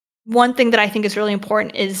one thing that I think is really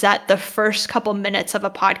important is that the first couple minutes of a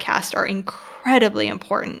podcast are incredibly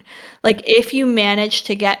important. Like if you manage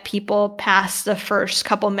to get people past the first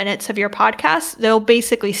couple minutes of your podcast, they'll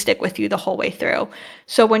basically stick with you the whole way through.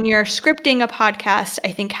 So when you're scripting a podcast,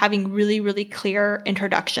 I think having really, really clear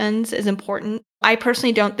introductions is important. I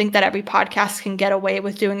personally don't think that every podcast can get away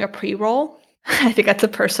with doing a pre-roll. I think that's a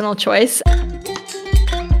personal choice.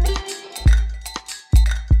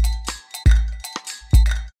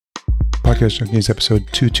 Podcast Junkies episode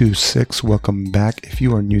 226. Welcome back. If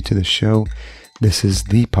you are new to the show, this is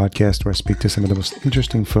the podcast where I speak to some of the most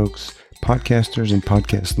interesting folks, podcasters and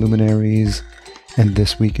podcast luminaries. And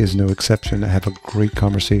this week is no exception. I have a great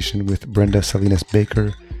conversation with Brenda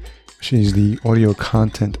Salinas-Baker. She's the audio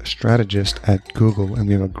content strategist at Google, and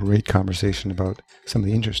we have a great conversation about some of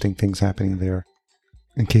the interesting things happening there.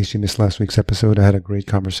 In case you missed last week's episode, I had a great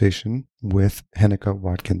conversation with Henneke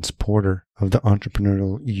Watkins Porter of the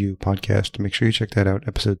Entrepreneurial You podcast. Make sure you check that out,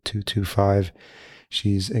 episode 225.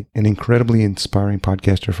 She's an incredibly inspiring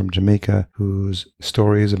podcaster from Jamaica whose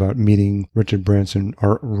stories about meeting Richard Branson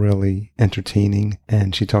are really entertaining.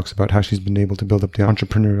 And she talks about how she's been able to build up the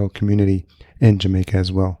entrepreneurial community in Jamaica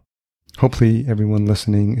as well. Hopefully everyone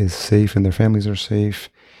listening is safe and their families are safe.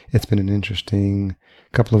 It's been an interesting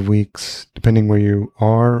couple of weeks. Depending where you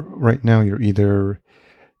are right now, you're either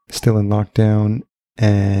still in lockdown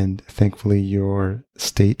and thankfully your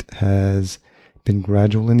state has been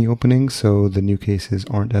gradual in the opening, so the new cases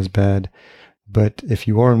aren't as bad. But if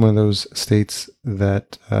you are in one of those states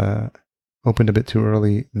that opened a bit too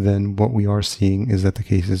early, then what we are seeing is that the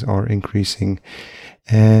cases are increasing.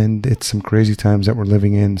 And it's some crazy times that we're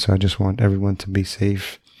living in, so I just want everyone to be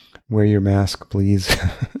safe. Wear your mask, please.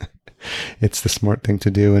 It's the smart thing to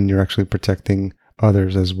do, and you're actually protecting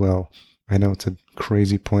others as well. I know it's a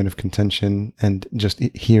crazy point of contention, and just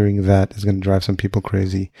hearing that is going to drive some people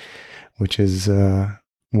crazy, which is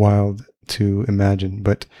wild to imagine.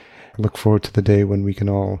 But I look forward to the day when we can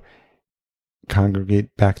all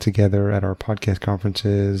congregate back together at our podcast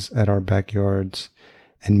conferences, at our backyards,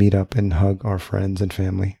 and meet up and hug our friends and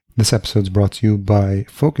family. This episode is brought to you by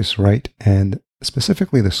Focusrite, and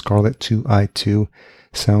specifically the Scarlett 2i2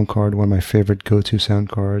 sound card, one of my favorite go-to sound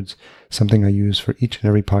cards, something I use for each and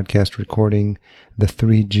every podcast recording. The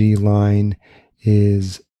 3G line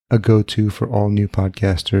is a go-to for all new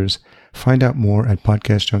podcasters. Find out more at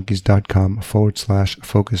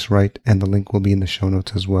podcastjunkies.com/Focusrite, and the link will be in the show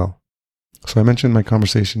notes as well. So I mentioned my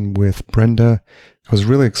conversation with Brenda. I was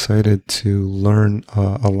really excited to learn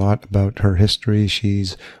a lot about her history.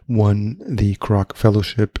 She's won the Kroc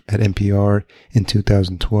Fellowship at NPR in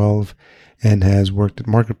 2012 and has worked at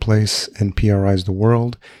Marketplace and PRI's The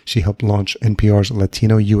World. She helped launch NPR's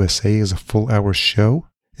Latino USA as a full-hour show.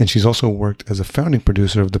 And she's also worked as a founding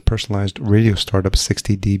producer of the personalized radio startup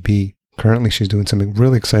 60dB. Currently, she's doing some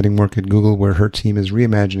really exciting work at Google where her team is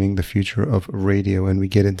reimagining the future of radio, and we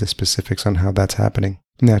get into specifics on how that's happening.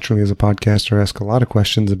 Naturally, as a podcaster, I ask a lot of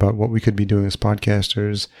questions about what we could be doing as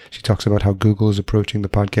podcasters. She talks about how Google is approaching the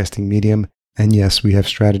podcasting medium. And yes, we have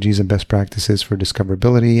strategies and best practices for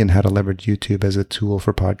discoverability and how to leverage YouTube as a tool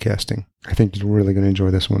for podcasting. I think you're really going to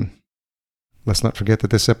enjoy this one. Let's not forget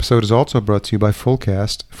that this episode is also brought to you by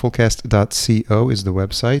Fullcast. Fullcast.co is the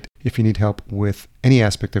website. If you need help with any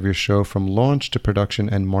aspect of your show, from launch to production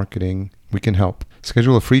and marketing, we can help.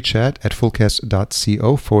 Schedule a free chat at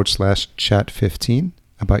fullcast.co/chat15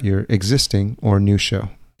 about your existing or new show.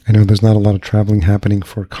 I know there's not a lot of traveling happening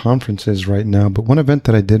for conferences right now, but one event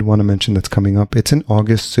that I did want to mention that's coming up, it's in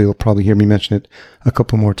August, so you'll probably hear me mention it a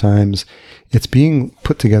couple more times. It's being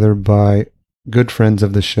put together by good friends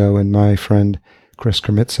of the show and my friend Chris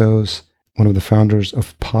Kermitzos, one of the founders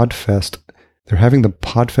of Podfest. They're having the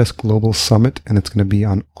Podfest Global Summit, and it's going to be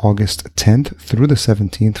on August 10th through the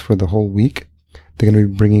 17th for the whole week. They're going to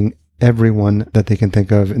be bringing everyone that they can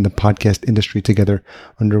think of in the podcast industry together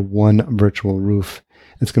under one virtual roof.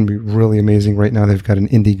 It's going to be really amazing. Right now, they've got an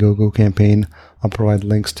Indiegogo campaign. I'll provide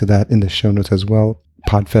links to that in the show notes as well.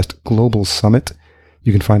 Podfest Global Summit.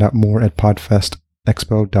 You can find out more at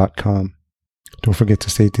podfestexpo.com. Don't forget to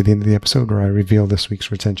stay to the end of the episode where I reveal this week's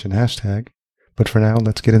retention hashtag. But for now,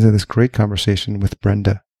 let's get into this great conversation with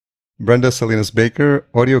Brenda. Brenda Salinas-Baker,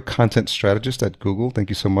 audio content strategist at Google. Thank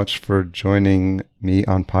you so much for joining me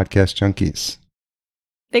on Podcast Junkies.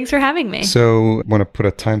 Thanks for having me. So I want to put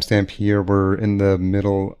a timestamp here. We're in the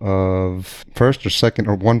middle of first or second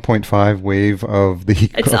or 1.5 wave of the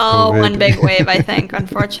It's all one big wave, I think,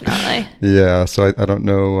 unfortunately. Yeah, so I don't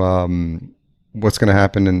know what's going to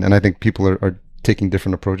happen. And I think people are taking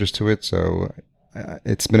different approaches to it. So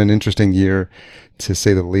it's been an interesting year, to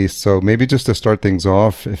say the least. So maybe just to start things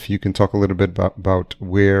off, if you can talk a little bit about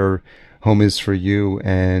where home is for you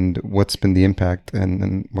and what's been the impact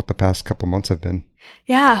and what the past couple months have been.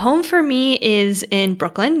 Yeah, home for me is in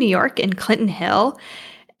Brooklyn, New York, in Clinton Hill.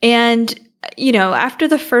 And, after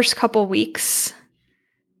the first couple weeks,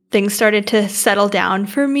 things started to settle down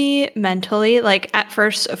for me mentally. Like at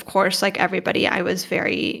first, of course, like everybody, I was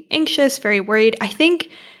very anxious, very worried. I think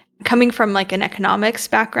coming from like an economics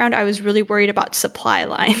background, I was really worried about supply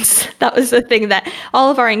lines. That was the thing that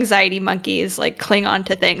all of our anxiety monkeys like cling on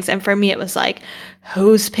to things. And for me, it was like,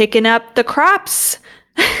 who's picking up the crops?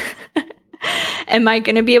 Am I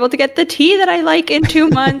going to be able to get the tea that I like in 2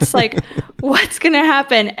 months? Like, what's going to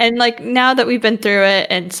happen? And like now that we've been through it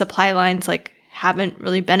and supply lines like haven't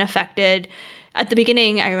really been affected. At the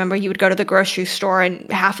beginning, I remember you would go to the grocery store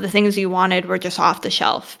and half of the things you wanted were just off the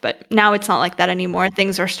shelf. But now it's not like that anymore.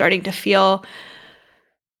 Things are starting to feel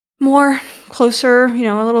more closer,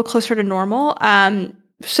 a little closer to normal.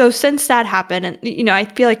 So since that happened, and I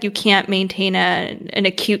feel like you can't maintain an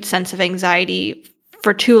acute sense of anxiety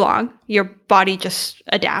for too long. Your body just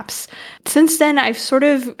adapts. Since then, I've sort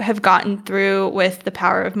of have gotten through with the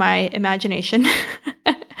power of my imagination.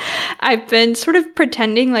 I've been sort of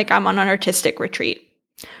pretending like I'm on an artistic retreat.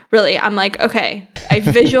 Really, I'm like, okay, I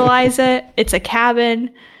visualize it. It's a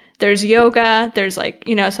cabin. There's yoga. There's like,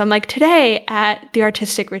 so I'm like, today at the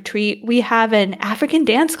artistic retreat, we have an African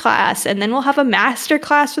dance class, and then we'll have a master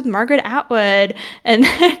class with Margaret Atwood, and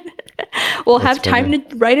then we'll have time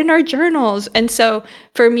to write in our journals. And so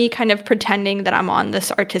for me, kind of pretending that I'm on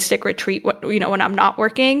this artistic retreat, when I'm not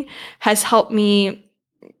working, has helped me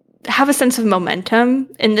have a sense of momentum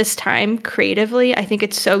in this time creatively. I think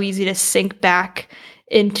it's so easy to sink back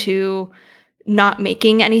into not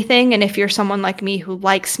making anything. And if you're someone like me who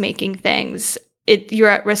likes making things, you're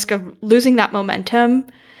at risk of losing that momentum.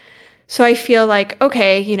 So I feel like,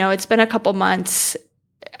 okay, it's been a couple months.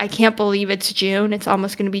 I can't believe it's June. It's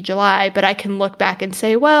almost going to be July, but I can look back and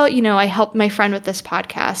say, well, I helped my friend with this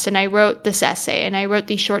podcast, and I wrote this essay, and I wrote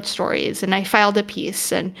these short stories, and I filed a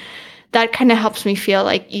piece. And that kind of helps me feel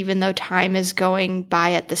like even though time is going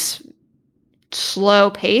by at this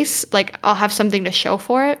slow pace, like I'll have something to show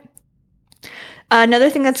for it. Another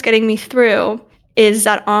thing that's getting me through is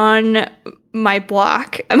that on my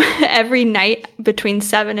block, every night between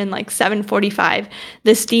 7 and like 7:45,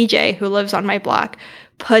 this DJ who lives on my block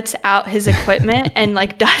puts out his equipment and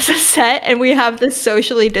like does a set, and we have this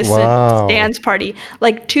socially distant dance party,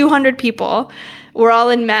 like 200 people. We're all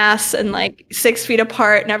in mass and like 6 feet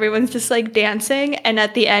apart, and everyone's just like dancing. And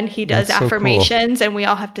at the end, he does affirmations, and we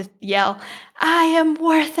all have to yell, "I am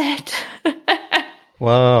worth it."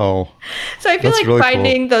 Wow. So I feel like really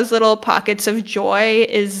finding those little pockets of joy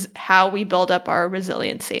is how we build up our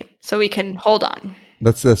resiliency, so we can hold on.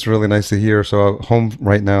 That's really nice to hear. So home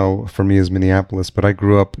right now for me is Minneapolis, but I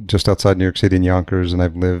grew up just outside New York City in Yonkers, and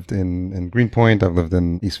I've lived in Greenpoint. I've lived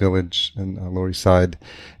in East Village and Lower East Side.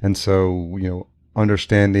 And so,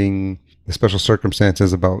 understanding the special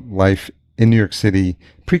circumstances about life in New York City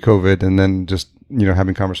pre-COVID, and then just,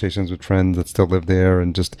 having conversations with friends that still live there.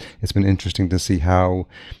 And just, it's been interesting to see how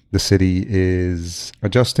the city is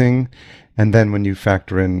adjusting. And then when you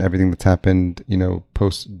factor in everything that's happened,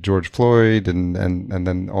 post George Floyd and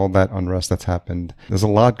then all that unrest that's happened, there's a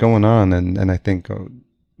lot going on. And I think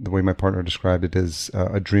the way my partner described it is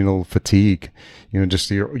adrenal fatigue.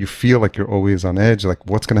 Just you feel like you're always on edge. Like,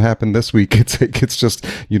 what's going to happen this week? It's just,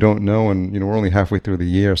 you don't know. And, we're only halfway through the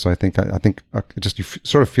year. So I think just you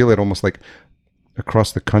sort of feel it almost like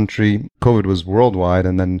across the country. COVID was worldwide,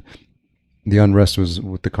 and then the unrest was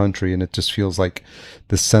with the country, and it just feels like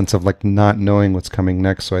this sense of like not knowing what's coming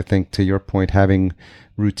next. So I think, to your point, having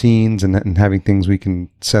routines and having things we can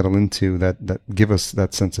settle into that give us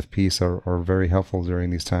that sense of peace are very helpful during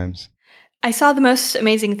these times. I saw the most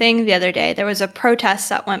amazing thing the other day. There was a protest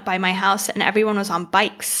that went by my house, and everyone was on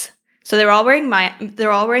bikes. So they're all wearing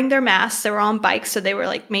their masks. They were on bikes, so they were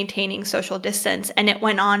like maintaining social distance, and it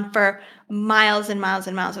went on for miles and miles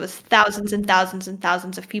and miles. It was thousands and thousands and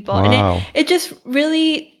thousands of people. Wow. And it just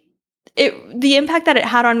really, the impact that it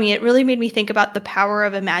had on me, it really made me think about the power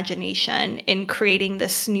of imagination in creating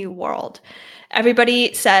this new world.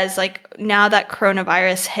 Everybody says, like, now that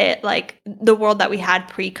coronavirus hit, like the world that we had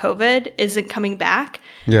pre-COVID isn't coming back.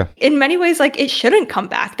 Yeah. In many ways, like, it shouldn't come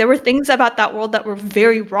back. There were things about that world that were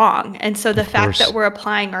very wrong. And so the fact that we're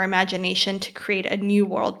applying our imagination to create a new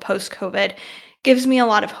world post-COVID gives me a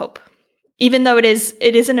lot of hope. Even though it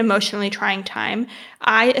is an emotionally trying time,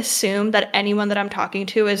 I assume that anyone that I'm talking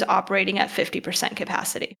to is operating at 50%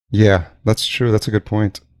 capacity. Yeah, that's true. That's a good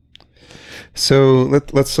point. So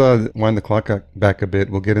let's wind the clock back a bit.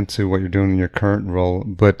 We'll get into what you're doing in your current role,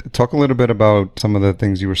 but talk a little bit about some of the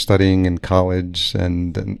things you were studying in college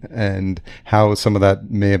and how some of that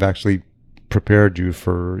may have actually prepared you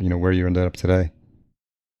for, where you ended up today.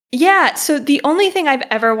 Yeah, so the only thing I've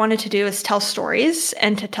ever wanted to do is tell stories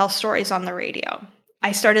and to tell stories on the radio.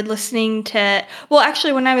 I started listening to, well,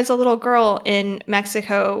 actually, when I was a little girl in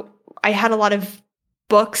Mexico, I had a lot of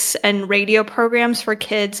books and radio programs for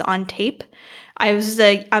kids on tape. I'm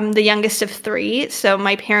the youngest of three, so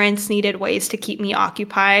my parents needed ways to keep me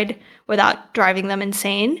occupied without driving them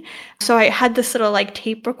insane. So I had this little like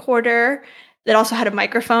tape recorder that also had a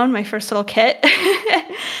microphone, my first little kit.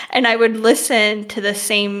 And I would listen to the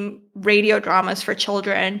same radio dramas for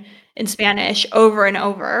children in Spanish over and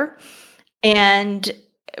over. And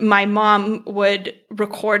my mom would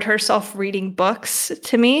record herself reading books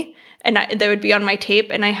to me, and they would be on my tape.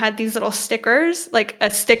 And I had these little stickers, like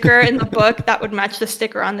a sticker in the book that would match the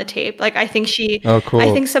sticker on the tape. Like Oh, cool.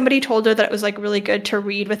 I think somebody told her that it was like really good to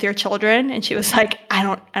read with your children, and she was like, I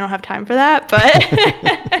don't have time for that,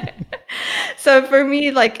 but. So for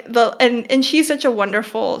me, like and she's such a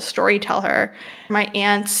wonderful storyteller. My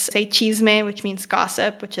aunts say chisme, which means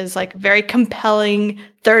gossip, which is like very compelling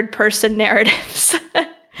third person narratives.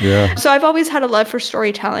 Yeah. So I've always had a love for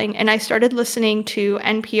storytelling, and I started listening to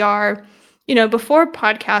NPR, before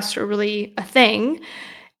podcasts were really a thing.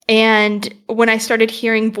 And when I started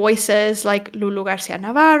hearing voices like Lulu Garcia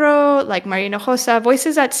Navarro, like Maria Hinojosa,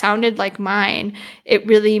 voices that sounded like mine, it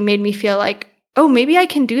really made me feel like, oh, maybe I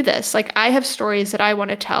can do this. Like, I have stories that I want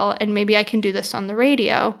to tell, and maybe I can do this on the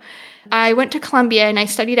radio. I went to Columbia and I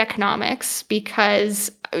studied economics because,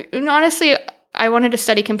 honestly, I wanted to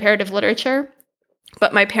study comparative literature,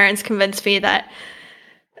 but my parents convinced me that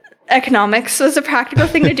economics was a practical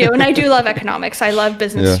thing to do. And I do love economics. I love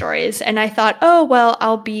business stories. And I thought, oh, well,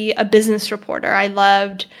 I'll be a business reporter. I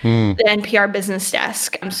loved the NPR business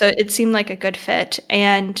desk. So it seemed like a good fit.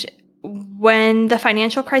 And when the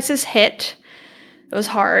financial crisis hit, it was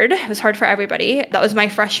hard. It was hard for everybody. That was my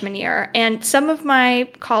freshman year. And some of my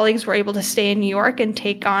colleagues were able to stay in New York and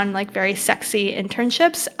take on like very sexy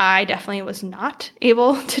internships. I definitely was not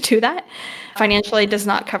able to do that. Financially does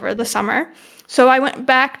not cover the summer. So I went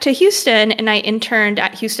back to Houston and I interned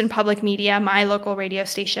at Houston Public Media, my local radio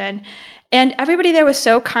station. And everybody there was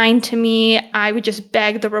so kind to me. I would just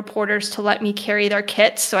beg the reporters to let me carry their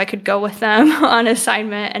kits so I could go with them on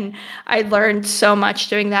assignment. And I learned so much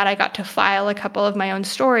doing that. I got to file a couple of my own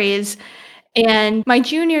stories. And my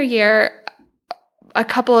junior year, a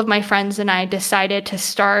couple of my friends and I decided to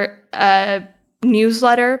start a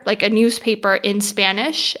newsletter, like a newspaper in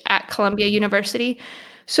Spanish at Columbia University.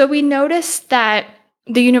 So we noticed that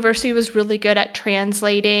the university was really good at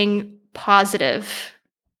translating positive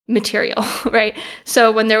material, right?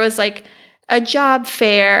 So when there was like a job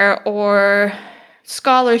fair or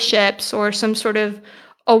scholarships or some sort of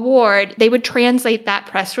award, they would translate that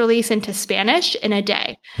press release into Spanish in a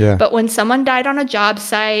day. Yeah. But when someone died on a job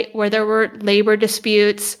site where there were labor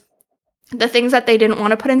disputes, the things that they didn't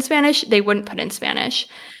want to put in Spanish, they wouldn't put in Spanish.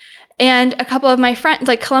 And a couple of my friends,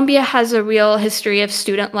 like Columbia has a real history of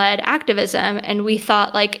student-led activism. And we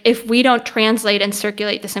thought like, if we don't translate and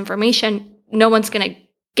circulate this information, no one's going to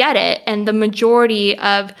get it. And the majority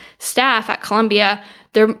of staff at Columbia,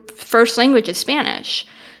 their first language is Spanish.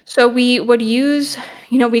 So we would use,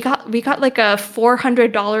 we got like a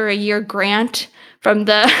 $400 a year grant from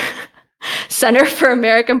the Center for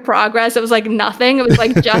American Progress. It was like nothing. It was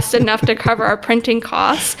like just enough to cover our printing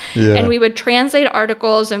costs. Yeah. And we would translate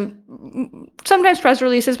articles and sometimes press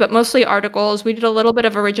releases, but mostly articles. We did a little bit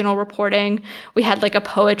of original reporting. We had like a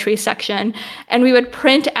poetry section, and we would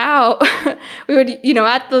print out,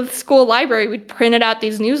 at the school library, we'd printed out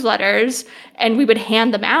these newsletters and we would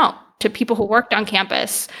hand them out to people who worked on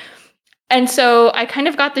campus. And so I kind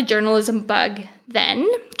of got the journalism bug then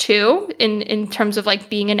too, in terms of like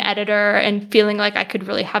being an editor and feeling like I could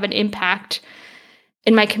really have an impact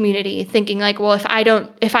in my community, thinking like, well, if I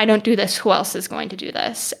don't do this, who else is going to do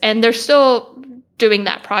this? And they're still doing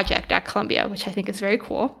that project at Columbia, which I think is very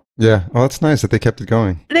cool. Yeah. Oh, that's nice that they kept it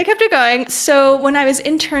going. They kept it going. So when I was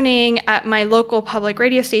interning at my local public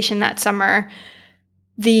radio station that summer,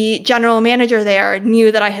 the general manager there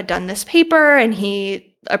knew that I had done this paper, and he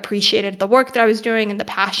appreciated the work that I was doing and the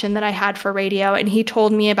passion that I had for radio. And he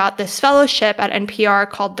told me about this fellowship at NPR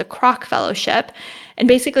called the Kroc Fellowship. And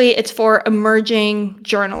basically it's for emerging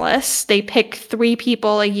journalists. They pick 3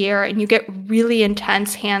 people a year, and you get really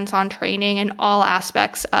intense hands-on training in all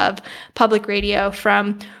aspects of public radio,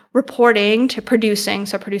 from reporting to producing.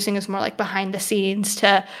 So producing is more like behind the scenes,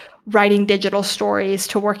 to writing digital stories,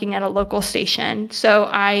 to working at a local station. So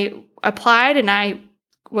I applied, and I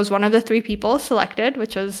was one of the 3 people selected,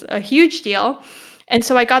 which was a huge deal. And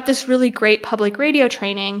so I got this really great public radio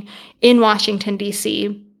training in Washington,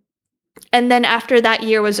 D.C. And then after that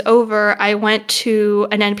year was over, I went to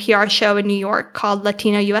an NPR show in New York called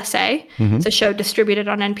Latino USA. It's a show distributed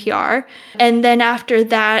on NPR. And then after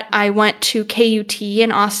that, I went to KUT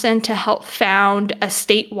in Austin to help found a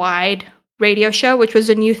statewide radio show, which was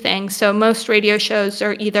a new thing. So most radio shows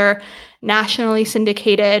are either nationally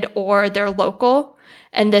syndicated or they're local.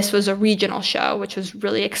 And this was a regional show, which was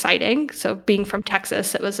really exciting. So being from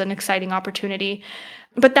Texas, it was an exciting opportunity.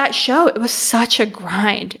 But that show, it was such a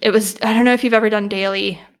grind. It was, I don't know if you've ever done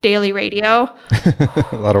daily radio.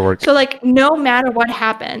 A lot of work. So like, no matter what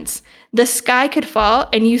happens, the sky could fall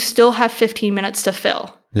and you still have 15 minutes to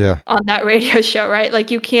fill. Yeah. On that radio show, right?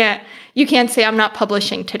 Like you can't say I'm not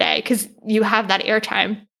publishing today because you have that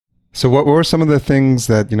airtime. So what were some of the things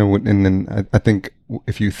that, and I think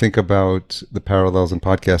if you think about the parallels in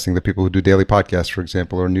podcasting, the people who do daily podcasts, for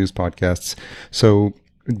example, or news podcasts. So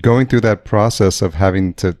going through that process of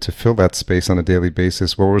having to fill that space on a daily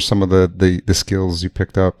basis, what were some of the skills you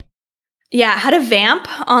picked up? Yeah, how to vamp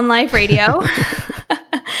on live radio.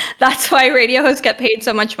 That's why radio hosts get paid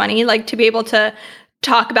so much money, like to be able to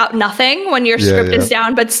talk about nothing when your script is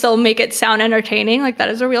down, but still make it sound entertaining. Like that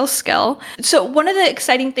is a real skill. So one of the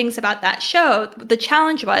exciting things about that show, the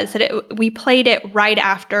challenge was that we played it right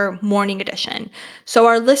after morning edition. So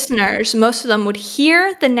our listeners, most of them would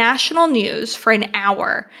hear the national news for an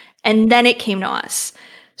hour and then it came to us.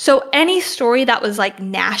 So any story that was like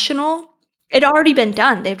national, it had already been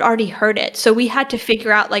done. They've already heard it. So we had to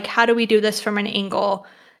figure out like, how do we do this from an angle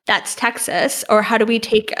that's Texas, or how do we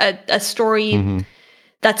take a story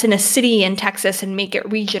that's in a city in Texas and make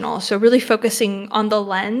it regional? So really focusing on the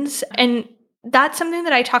lens. And that's something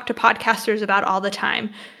that I talk to podcasters about all the time.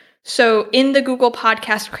 So in the Google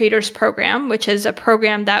Podcast Creators Program, which is a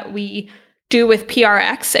program that we do with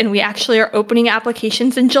PRX, and we actually are opening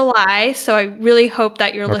applications in July. So I really hope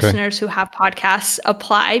that your listeners who have podcasts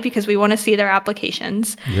apply because we want to see their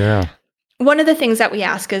applications. Yeah. One of the things that we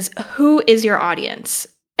ask is, who is your audience?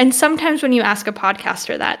 And sometimes when you ask a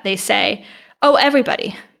podcaster that, they say, oh,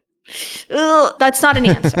 everybody. Ugh, that's not an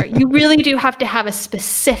answer. You really do have to have a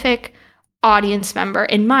specific audience member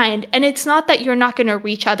in mind. And it's not that you're not going to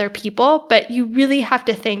reach other people, but you really have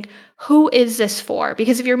to think, who is this for?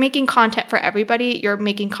 Because if you're making content for everybody, you're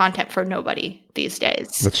making content for nobody these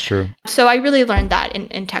days. That's true. So I really learned that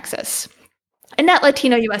in Texas. And at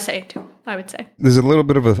Latino USA too, I would say. There's a little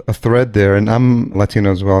bit of a thread there, and I'm Latino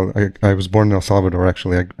as well. I was born in El Salvador,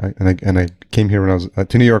 actually, and I came here when I was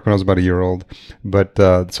to New York when I was about a year old. But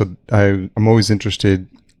so I'm always interested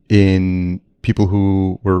in people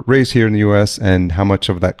who were raised here in the U.S. and how much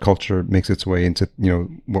of that culture makes its way into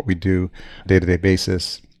what we do day-to-day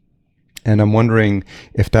basis. And I'm wondering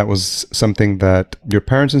if that was something that your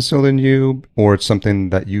parents instilled in you, or it's something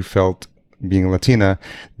that you felt. Being a Latina,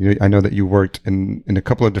 I know that you worked in a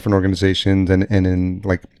couple of different organizations and in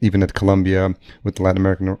like even at Columbia with the Latin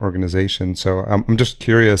American organization. So I'm just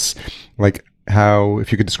curious, like how,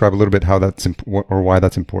 if you could describe a little bit how that's or why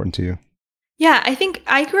that's important to you. Yeah, I think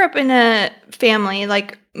I grew up in a family,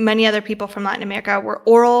 like many other people from Latin America, where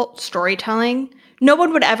oral storytelling, no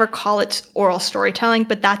one would ever call it oral storytelling,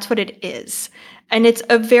 but that's what it is. And it's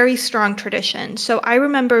a very strong tradition. So I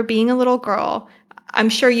remember being a little girl, I'm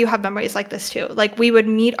sure you have memories like this too. Like we would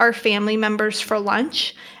meet our family members for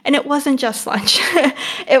lunch, and it wasn't just lunch.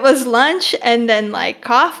 It was lunch and then like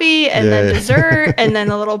coffee and then dessert and then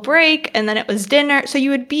a little break and then it was dinner. So you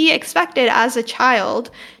would be expected as a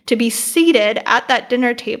child to be seated at that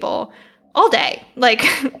dinner table all day, like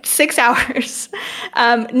 6 hours.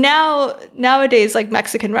 Nowadays, like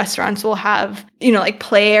Mexican restaurants will have, like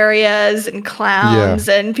play areas and clowns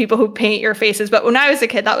and people who paint your faces. But when I was a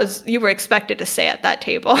kid, you were expected to stay at that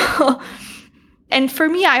table. And for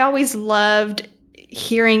me, I always loved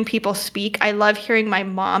hearing people speak. I love hearing my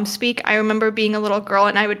mom speak. I remember being a little girl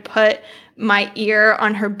and I would put my ear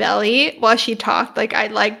on her belly while she talked. Like I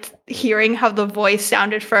liked hearing how the voice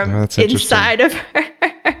sounded from inside of her.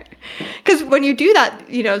 Because when you do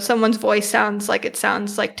that, someone's voice sounds like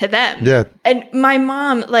to them. Yeah. And my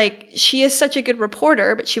mom, like, she is such a good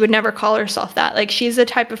reporter, but she would never call herself that. Like, she's the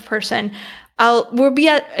type of person, we'll be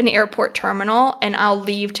at an airport terminal and I'll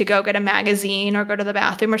leave to go get a magazine or go to the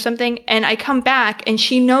bathroom or something. And I come back and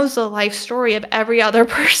she knows the life story of every other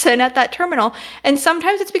person at that terminal. And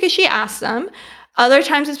sometimes it's because she asked them. Other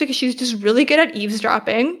times it's because she's just really good at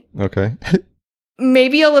eavesdropping. Okay.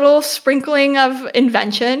 Maybe a little sprinkling of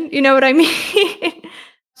invention, you know what I mean?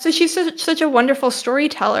 So she's such a wonderful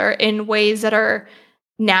storyteller in ways that are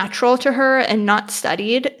natural to her and not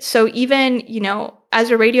studied. So even, as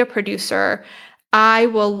a radio producer, I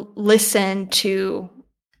will listen to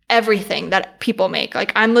everything that people make.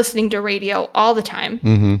 Like I'm listening to radio all the time.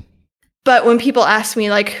 Mm-hmm. But when people ask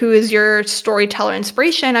me like, who is your storyteller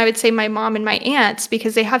inspiration? I would say my mom and my aunts,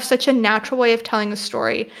 because they have such a natural way of telling a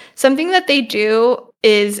story. Something that they do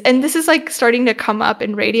is, and this is like starting to come up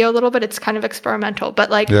in radio a little bit. It's kind of experimental,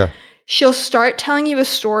 but like she'll start telling you a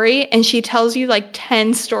story and she tells you like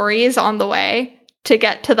 10 stories on the way to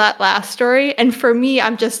get to that last story. And for me,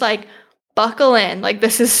 I'm just like, buckle in. Like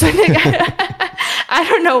this is something I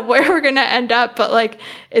don't know where we're going to end up, but like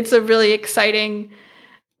it's a really exciting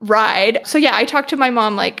ride. So yeah, I talk to my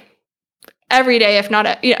mom like every day, if not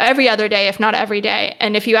every other day, if not every day.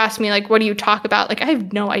 And if you ask me like, what do you talk about? Like I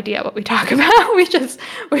have no idea what we talk about. we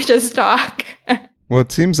just talk. Well,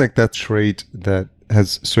 it seems like that trait that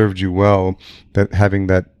has served you well, that having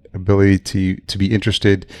that ability to be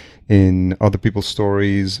interested in other people's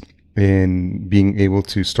stories, in being able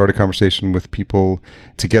to start a conversation with people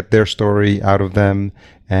to get their story out of them,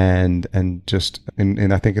 and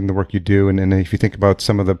I think in the work you do, and if you think about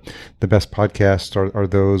some of the best podcasts are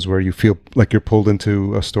those where you feel like you're pulled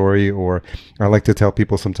into a story. Or I like to tell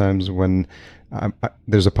people sometimes when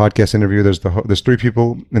there's a podcast interview, there's three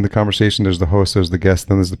people in the conversation. There's the host, there's the guest,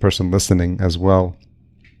 then there's the person listening as well.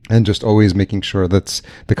 And just always making sure that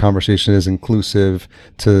the conversation is inclusive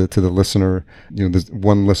to the listener. There's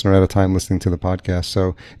one listener at a time listening to the podcast.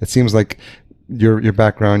 So it seems like your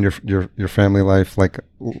background, your family life, like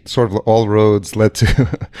sort of all roads led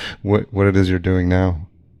to what it is you're doing now.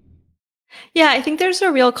 Yeah, I think there's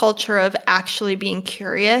a real culture of actually being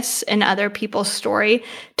curious in other people's story,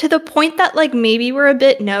 to the point that like maybe we're a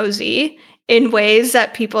bit nosy in ways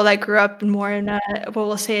that people that grew up more in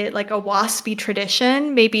we'll say like a waspy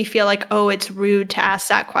tradition maybe feel like, oh, it's rude to ask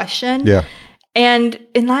that question. Yeah. And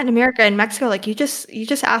in Latin America and Mexico, like you just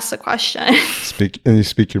ask the question. You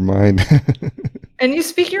speak your mind. And you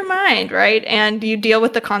speak your mind, right? And you deal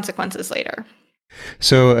with the consequences later.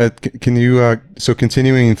 So can you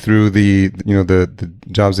continuing through the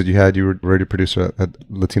jobs that you had, you were radio producer at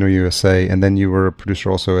Latino USA, and then you were a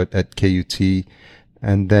producer also at KUT.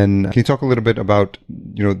 And then can you talk a little bit about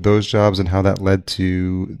those jobs and how that led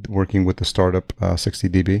to working with the startup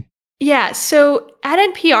 60dB? Yeah, so at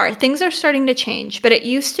NPR, things are starting to change, but it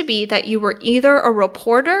used to be that you were either a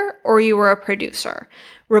reporter or you were a producer.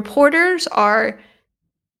 Reporters are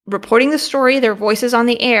reporting the story, their voice is on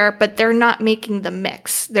the air, but they're not making the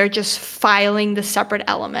mix. They're just filing the separate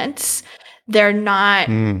elements. They're not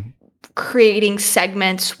creating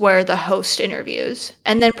segments where the host interviews.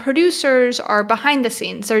 And then producers are behind the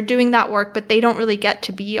scenes. They're doing that work, but they don't really get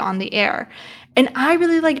to be on the air. And I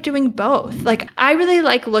really like doing both. Like, I really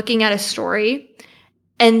like looking at a story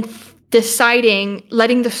and deciding,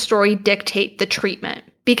 letting the story dictate the treatment.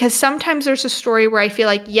 Because sometimes there's a story where I feel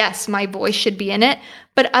like, yes, my voice should be in it,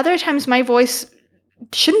 but other times my voice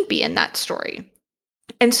shouldn't be in that story.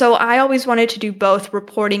 And so I always wanted to do both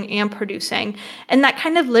reporting and producing. And that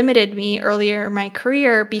kind of limited me earlier in my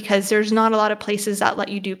career because there's not a lot of places that let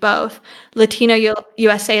you do both. Latino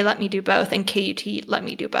USA let me do both, and KUT let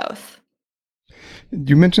me do both.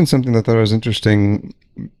 You mentioned something that I thought was interesting,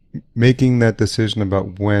 making that decision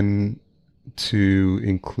about when to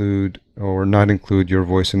include or not include your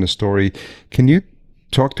voice in the story. Can you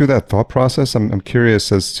talk through that thought process? I'm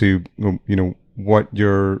curious as to what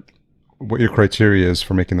your criteria is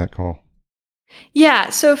for making that call. Yeah.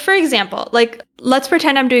 So for example, like let's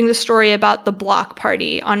pretend I'm doing the story about the block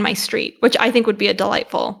party on my street, which I think would be a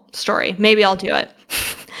delightful story. Maybe I'll do it.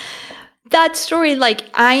 That story, like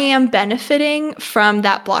I am benefiting from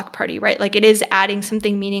that block party, right? Like it is adding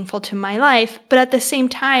something meaningful to my life, but at the same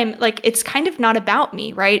time, like it's kind of not about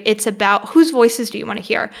me, right? It's about whose voices do you want to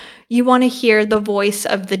hear? You want to hear the voice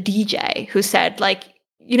of the DJ who said like,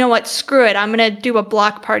 you know what, screw it. I'm going to do a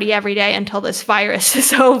block party every day until this virus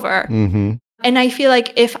is over. Mm-hmm. And I feel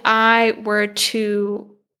like if I were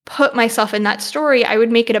to put myself in that story, I would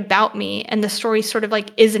make it about me. And the story sort of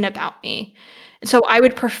like isn't about me. So I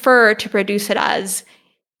would prefer to produce it as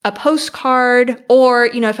a postcard, or,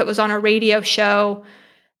 if it was on a radio show,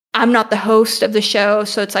 I'm not the host of the show.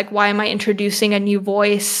 So it's like, why am I introducing a new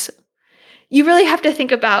voice? You really have to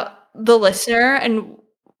think about the listener and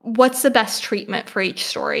what's the best treatment for each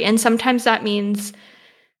story. And sometimes that means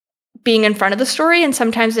being in front of the story, and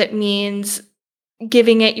sometimes it means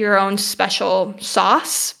giving it your own special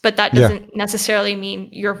sauce, but that doesn't necessarily mean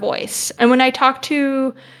your voice. And when I talk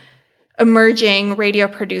to emerging radio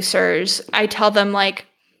producers, I tell them like,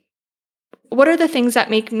 what are the things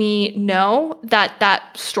that make me know that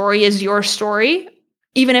that story is your story?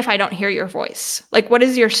 even if I don't hear your voice? Like, what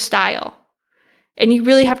is your style? And you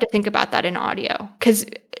really have to think about that in audio, because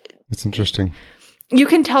it's interesting. You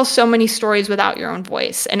can tell so many stories without your own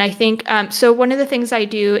voice. And I think, so one of the things I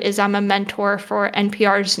do is I'm a mentor for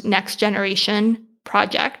NPR's Next Generation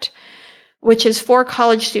project, which is for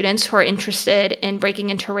college students who are interested in breaking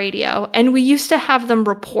into radio. And we used to have them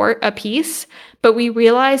report a piece, but we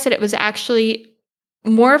realized that it was actually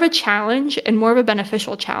more of a challenge and more of a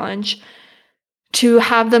beneficial challenge to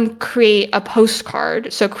have them create a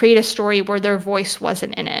postcard. So create a story where their voice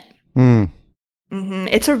wasn't in it.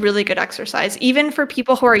 It's a really good exercise. Even for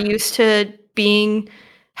people who are used to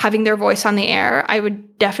having their voice on the air, I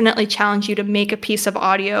would definitely challenge you to make a piece of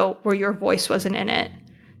audio where your voice wasn't in it,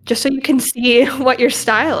 just so you can see what your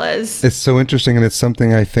style is. It's so interesting, and it's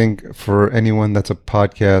something I think for anyone that's a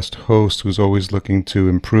podcast host who's always looking to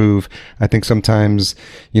improve. I think sometimes,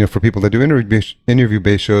 for people that do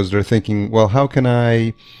interview-based shows, they're thinking, well, how can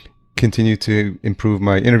I continue to improve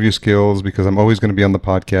my interview skills, because I'm always going to be on the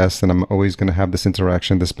podcast and I'm always going to have this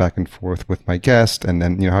interaction, this back and forth with my guest, and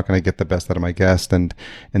then how can I get the best out of my guest and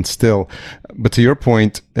still. But to your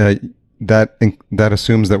point, that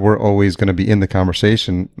assumes that we're always going to be in the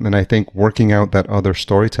conversation, and I think working out that other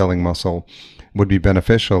storytelling muscle would be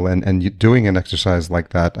beneficial, and doing an exercise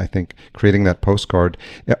like that, I think creating that postcard.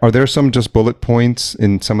 Are there some just bullet points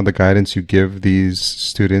in some of the guidance you give these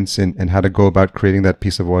students in how to go about creating that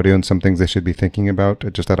piece of audio, and some things they should be thinking about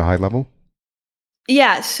just at a high level?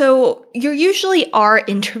 Yeah, so you usually are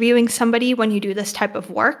interviewing somebody when you do this type of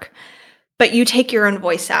work, but you take your own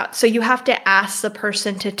voice out. So you have to ask the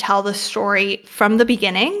person to tell the story from the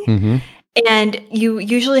beginning. Mm-hmm. And you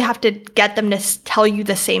usually have to get them to tell you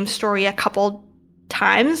the same story a couple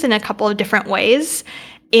times in a couple of different ways.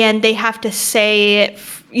 And they have to say,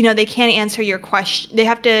 they can't answer your question. They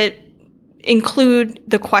have to include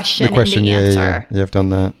the question in the answer. Yeah, I've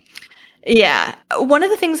done that. Yeah. One of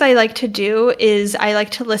the things I like to do is I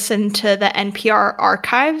like to listen to the NPR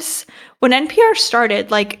archives. When NPR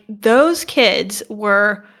started, those kids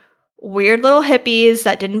were weird little hippies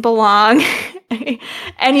that didn't belong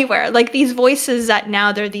anywhere. These voices that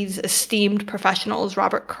now they're these esteemed professionals,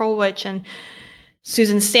 Robert Krulwich and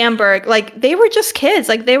Susan Stamberg, they were just kids.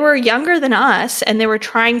 They were younger than us, and they were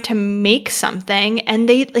trying to make something, and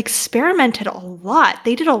they experimented a lot.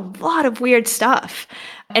 They did a lot of weird stuff.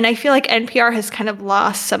 And I feel like NPR has kind of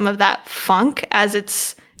lost some of that funk as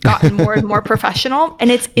it's gotten more and more professional. And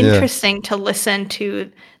it's interesting to listen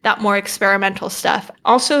to that more experimental stuff.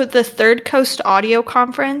 Also, the Third Coast Audio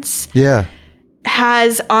Conference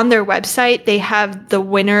has on their website, they have the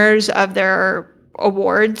winners of their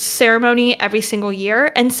awards ceremony every single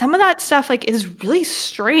year. And some of that stuff is really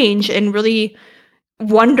strange and really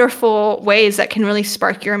wonderful ways that can really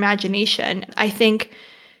spark your imagination. I think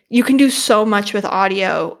you can do so much with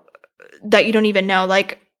audio that you don't even know.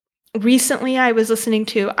 Recently I was listening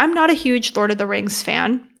to, I'm not a huge Lord of the Rings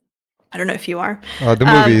fan. I don't know if you are. The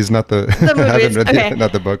movies, not the movies.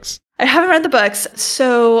 Not the books. I haven't read the books.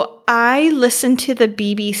 So I listened to the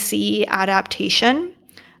BBC adaptation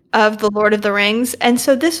of The Lord of the Rings. And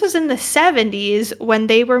so this was in the 70s when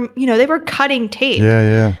they were cutting tape.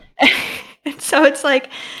 Yeah. And so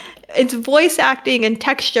it's voice acting and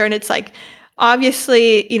texture, and it's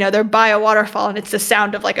obviously, they're by a waterfall and it's the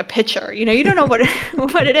sound of a pitcher. You don't know what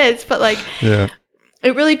it is, but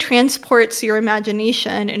it really transports your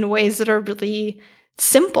imagination in ways that are really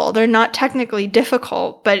simple. They're not technically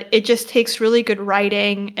difficult, but it just takes really good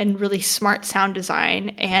writing and really smart sound design,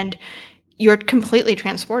 and you're completely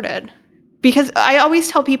transported. Because I always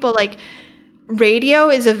tell people radio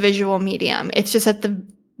is a visual medium. It's just that the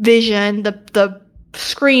vision, the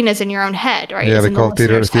screen is in your own head, right? Yeah, they call it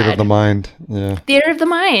theater of the mind. Yeah. Theater of the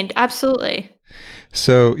mind, absolutely.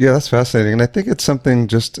 So, that's fascinating. And I think it's something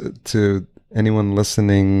just to anyone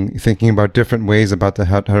listening, thinking about different ways about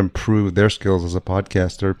how to improve their skills as a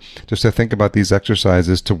podcaster, just to think about these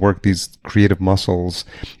exercises to work these creative muscles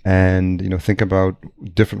and, think about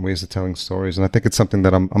different ways of telling stories. And I think it's something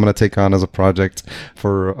that I'm going to take on as a project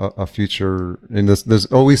for a future. And there's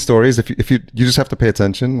always stories. If you just have to pay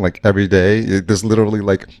attention, every day, there's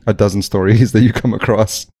literally a dozen stories that you come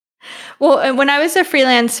across. Well, when I was a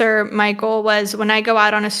freelancer, my goal was when I go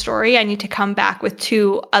out on a story, I need to come back with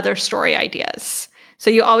 2 other story ideas.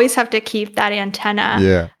 So you always have to keep that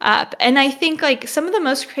antenna up. And I think some of the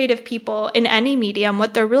most creative people in any medium,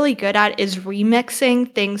 what they're really good at is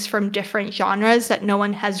remixing things from different genres that no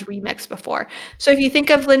one has remixed before. So if you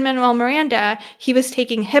think of Lin-Manuel Miranda, he was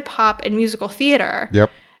taking hip hop and musical theater.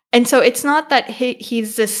 Yep. And so it's not that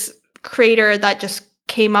he's this creator that just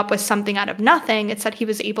came up with something out of nothing. It's that he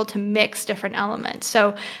was able to mix different elements.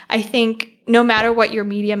 So I think no matter what your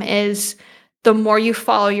medium is, the more you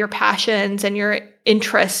follow your passions and your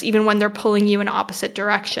interests, even when they're pulling you in opposite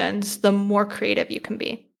directions, the more creative you can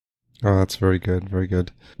be. Oh, that's very good. Very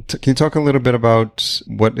good. Can you talk a little bit about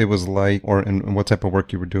what it was like and what type of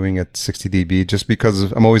work you were doing at 60dB? Just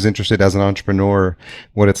because I'm always interested as an entrepreneur,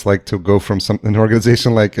 what it's like to go from an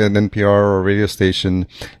organization like an NPR or a radio station,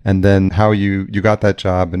 and then how you got that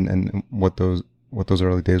job and what those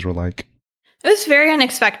early days were like. It was very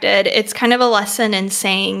unexpected. It's kind of a lesson in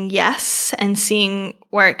saying yes and seeing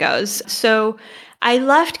where it goes. So I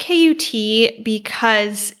left KUT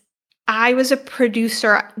because I was a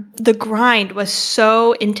producer. The grind was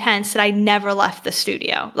so intense that I never left the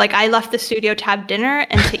studio. Like I left the studio to have dinner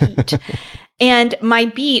and to eat. And my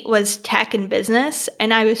beat was tech and business.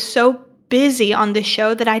 And I was so busy on the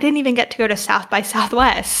show that I didn't even get to go to South by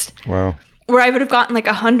Southwest. Wow. Where I would have gotten like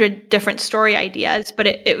 100 different story ideas, but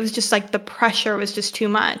it was just like the pressure was just too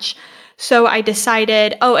much. So I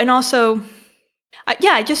decided, and also,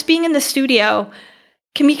 just being in the studio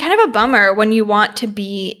can be kind of a bummer when you want to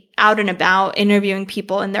be out and about interviewing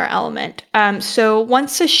people in their element. So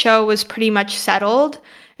once the show was pretty much settled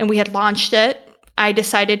and we had launched it, I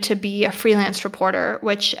decided to be a freelance reporter,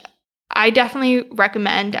 which I definitely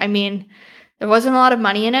recommend. I mean, there wasn't a lot of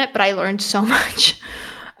money in it, but I learned so much.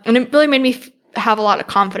 And it really made me have a lot of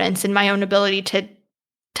confidence in my own ability to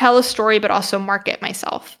tell a story, but also market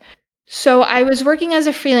myself. So I was working as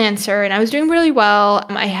a freelancer and I was doing really well.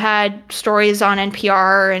 I had stories on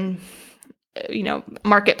NPR and,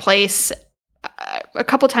 Marketplace a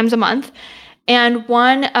couple times a month. And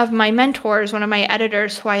one of my mentors, one of my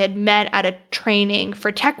editors who I had met at a training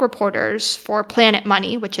for tech reporters for Planet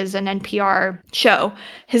Money, which is an NPR show,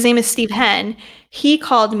 his name is Steve Henn. He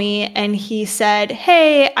called me and he said,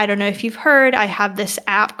 "Hey, I don't know if you've heard, I have this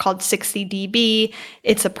app called 60dB.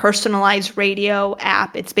 It's a personalized radio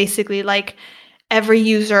app. It's basically like every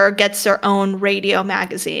user gets their own radio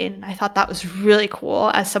magazine." I thought that was really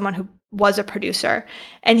cool as someone who was a producer.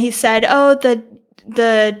 And he said,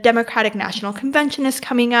 the Democratic National Convention is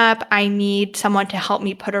coming up. I need someone to help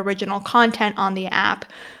me put original content on the app.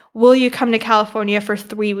 Will you come to California for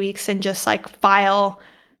 3 weeks and just like file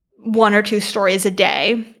 1 or 2 stories a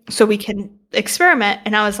day so we can experiment?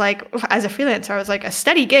 And I was like, as a freelancer, I was like, a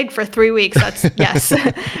steady gig for 3 weeks. That's yes.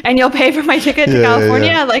 And you'll pay for my ticket to California?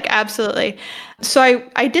 Yeah. Like, absolutely. So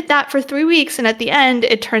I did that for 3 weeks. And at the end,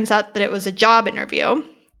 it turns out that it was a job interview,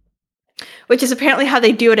 which is apparently how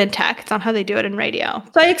they do it in tech. It's not how they do it in radio.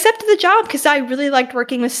 So I accepted the job because I really liked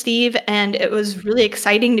working with Steve and it was really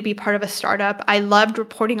exciting to be part of a startup. I loved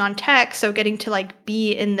reporting on tech. So getting to like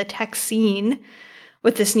be in the tech scene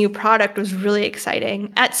with this new product was really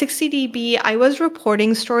exciting. At 60dB, I was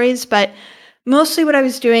reporting stories, but mostly what I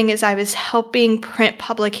was doing is I was helping print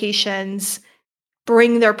publications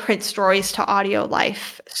bring their print stories to audio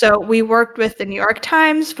life. So we worked with the New York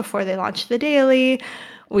Times before they launched the Daily.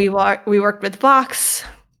 We worked with Vox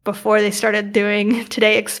before they started doing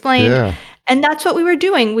Today Explained. Yeah. And that's what we were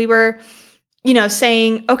doing. We were,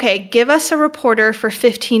 saying, okay, give us a reporter for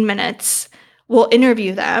 15 minutes. We'll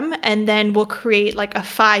interview them and then we'll create like a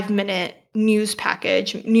 5-minute news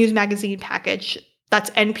magazine package that's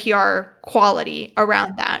NPR quality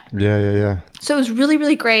around that. Yeah. So it was really,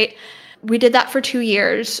 really great. We did that for 2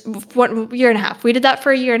 years, 1 year and a half. We did that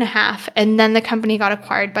for a year and a half, and then the company got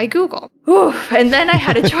acquired by Google. And then I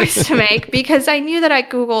had a choice to make because I knew that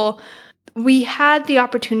at Google, we had the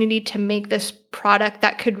opportunity to make this product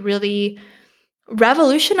that could really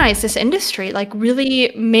revolutionize this industry, like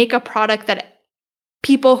really make a product that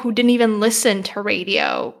people who didn't even listen to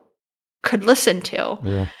radio could listen to.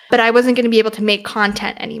 Yeah. But I wasn't going to be able to make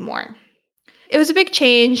content anymore. It was a big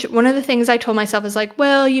change. One of the things I told myself is like,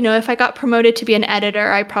 well, if I got promoted to be an editor,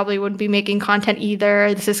 I probably wouldn't be making content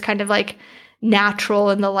either. This is kind of like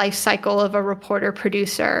natural in the life cycle of a reporter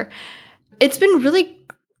producer. It's been really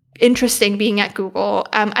interesting being at Google.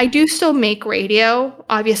 I do still make radio.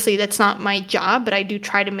 Obviously, that's not my job, but I do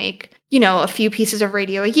try to make, a few pieces of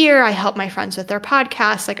radio a year. I help my friends with their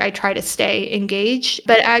podcasts. Like I try to stay engaged.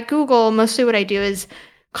 But at Google, mostly what I do is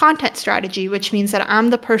content strategy, which means that I'm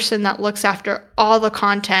the person that looks after all the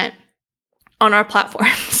content on our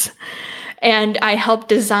platforms. And I help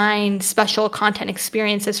design special content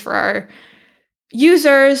experiences for our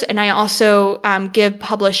users. And I also give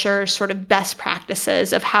publishers sort of best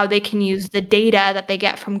practices of how they can use the data that they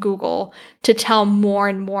get from Google to tell more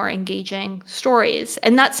and more engaging stories.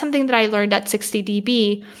 And that's something that I learned at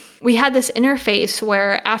 60dB. We had this interface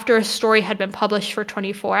where after a story had been published for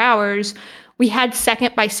 24 hours, we had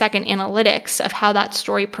second by second analytics of how that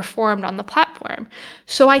story performed on the platform.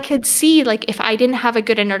 So I could see, like, if I didn't have a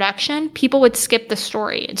good introduction, people would skip the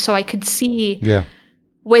story. And so I could see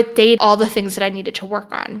with data all the things that I needed to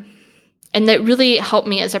work on. And that really helped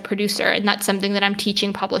me as a producer. And that's something that I'm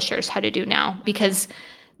teaching publishers how to do now, because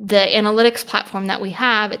the analytics platform that we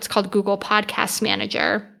have, it's called Google Podcast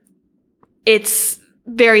Manager. It's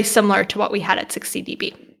very similar to what we had at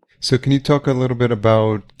 60dB. So can you talk a little bit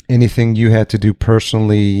about anything you had to do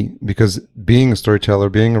personally? Because being a storyteller,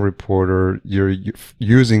 being a reporter, you're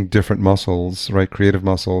using different muscles, right? Creative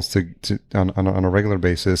muscles on a regular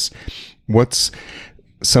basis. What's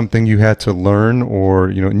something you had to learn,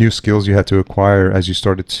 or, new skills you had to acquire as you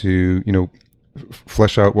started to,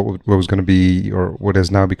 flesh out what was going to be, or what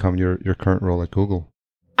has now become your current role at Google?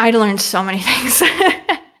 I learned so many things.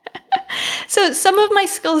 So some of my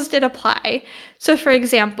skills did apply. So for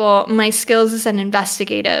example, my skills as an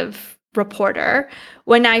investigative reporter,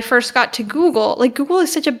 when I first got to Google, like, Google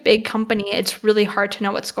is such a big company, it's really hard to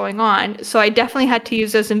know what's going on. So I definitely had to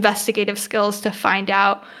use those investigative skills to find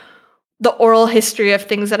out the oral history of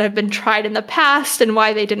things that have been tried in the past and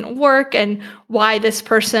why they didn't work and why this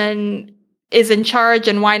person is in charge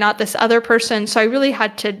and why not this other person. So I really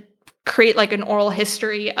had to create like an oral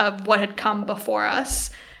history of what had come before us.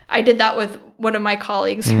 I did that with one of my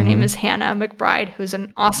colleagues. Her name is Hannah McBride, who's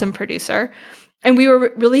an awesome producer. And we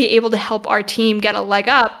were really able to help our team get a leg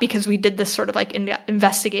up because we did this sort of like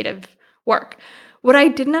investigative work. What I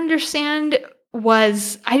didn't understand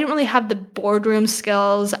was I didn't really have the boardroom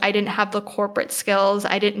skills. I didn't have the corporate skills.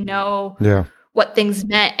 I didn't know what things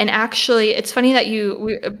meant. And actually, it's funny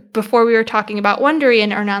that before we were talking about Wondery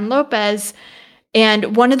and Hernan Lopez,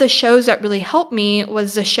 and one of the shows that really helped me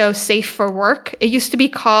was the show Safe for Work. It used to be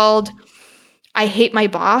called I Hate My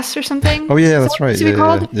Boss or something. Oh, yeah, that's right.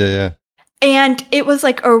 Yeah. And it was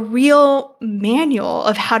like a real manual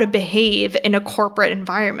of how to behave in a corporate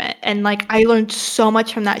environment. And like, I learned so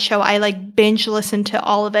much from that show. I like binge listened to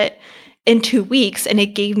all of it in 2 weeks, and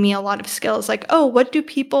it gave me a lot of skills. Like, oh, what do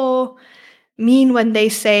people mean when they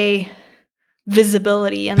say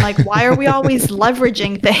visibility? And like, why are we always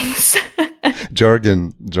leveraging things?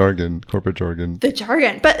 Jargon, corporate jargon. The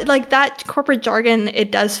jargon. But like that corporate jargon,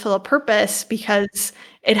 it does fill a purpose because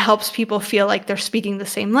it helps people feel like they're speaking the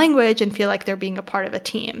same language and feel like they're being a part of a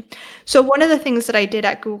team. So one of the things that I did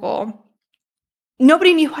at Google,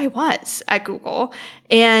 nobody knew who I was at Google,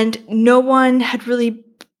 and no one had really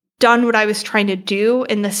done what I was trying to do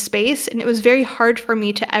in this space. And it was very hard for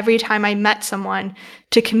me to, every time I met someone,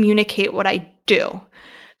 to communicate what I do.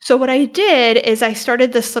 So what I did is I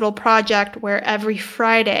started this little project where every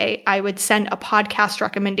Friday I would send a podcast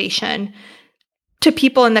recommendation to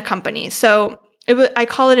people in the company. So I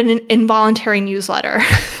call it an involuntary newsletter.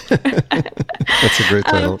 That's a great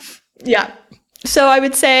title. Yeah. So I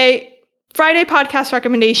would say, Friday podcast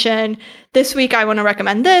recommendation. This week I want to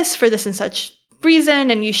recommend this for this and such reason,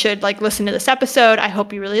 and you should like listen to this episode. I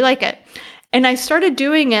hope you really like it. And I started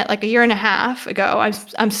doing it like a year and a half ago.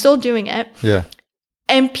 I'm still doing it. Yeah.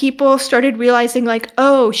 And people started realizing like,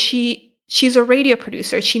 oh, she's a radio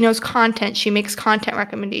producer. She knows content. She makes content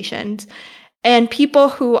recommendations. And people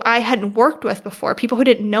who I hadn't worked with before, people who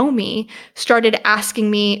didn't know me, started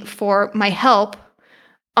asking me for my help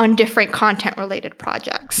on different content-related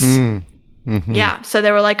projects. Mm-hmm. Yeah. So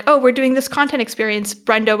they were like, oh, we're doing this content experience.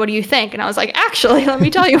 Brenda, what do you think? And I was like, actually, let me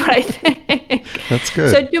tell you what I think. That's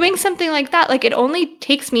good. So doing something like that, like it only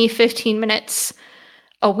takes me 15 minutes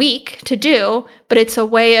a week to do, but it's a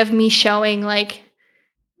way of me showing like,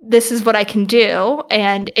 this is what I can do.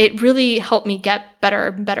 And it really helped me get better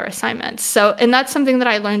and better assignments. So, and that's something that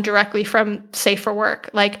I learned directly from Safe for Work.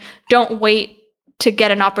 Like, don't wait to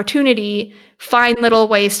get an opportunity, find little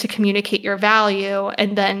ways to communicate your value,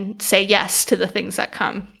 and then say yes to the things that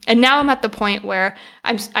come. And now I'm at the point where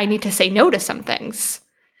I need to say no to some things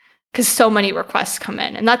because so many requests come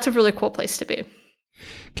in. And that's a really cool place to be.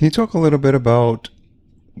 Can you talk a little bit about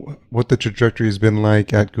what the trajectory has been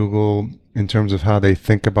like at Google in terms of how they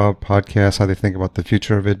think about podcasts, how they think about the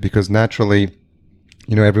future of it? Because naturally,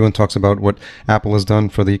 everyone talks about what Apple has done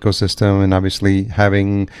for the ecosystem, and obviously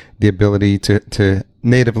having the ability to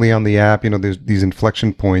natively on the app, there's these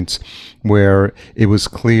inflection points where it was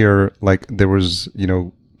clear, like there was,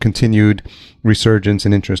 continued resurgence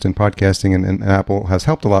and interest in podcasting, and Apple has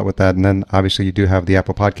helped a lot with that. And then obviously you do have the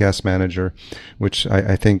Apple Podcast Manager, which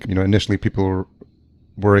I think, initially people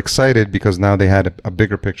were excited because now they had a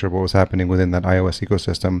bigger picture of what was happening within that iOS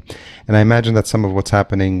ecosystem. And I imagine that some of what's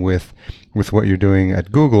happening with what you're doing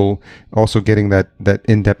at Google, also getting that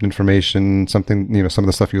in-depth information, something, some of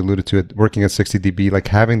the stuff you alluded to, working at 60dB, like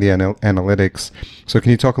having the analytics. So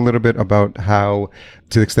can you talk a little bit about how,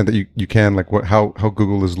 to the extent that you can, like how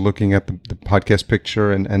Google is looking at the podcast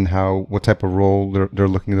picture and what type of role they're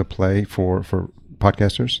looking to play for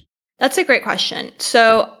podcasters? That's a great question.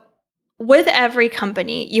 So with every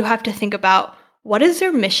company, you have to think about what is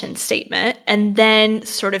their mission statement and then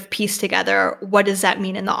sort of piece together what does that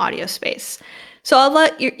mean in the audio space. So I'll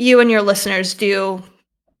let you and your listeners do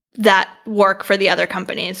that work for the other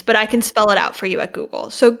companies, but I can spell it out for you at Google.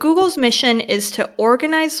 So Google's mission is to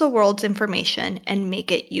organize the world's information and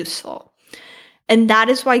make it useful. And that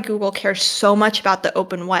is why Google cares so much about the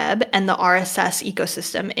open web and the RSS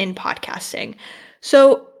ecosystem in podcasting.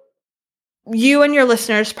 So you and your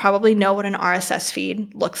listeners probably know what an RSS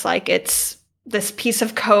feed looks like. It's this piece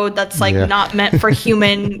of code that's not meant for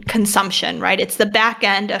human consumption, right? It's the back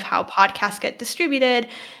end of how podcasts get distributed.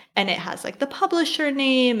 And it has like the publisher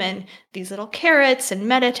name and these little carets and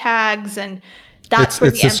meta tags. And that's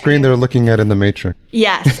it's the screen they're looking at in the Matrix.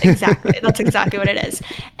 Yes, exactly. That's exactly what it is.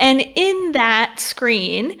 And in that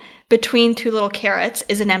screen, between two little carets,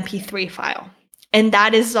 is an MP3 file. And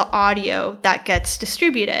that is the audio that gets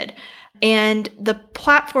distributed. And the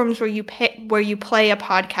platforms where you play a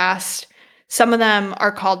podcast, some of them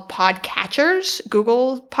are called podcatchers.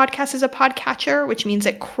 Google Podcast is a podcatcher, which means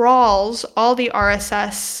it crawls all the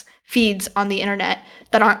RSS feeds on the internet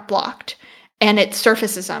that aren't blocked, and it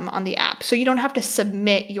surfaces them on the app. So you don't have to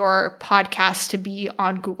submit your podcast to be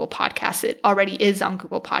on Google Podcasts. It already is on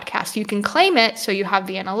Google Podcasts. You can claim it, so you have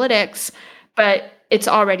the analytics, but it's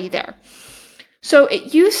already there. So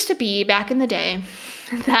it used to be back in the day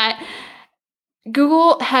that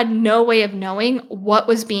Google had no way of knowing what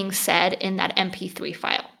was being said in that MP3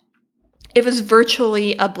 file. It was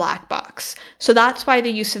virtually a black box. So that's why the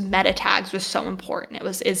use of meta tags was so important. It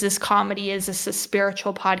was, is this comedy? Is this a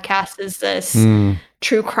spiritual podcast? Is this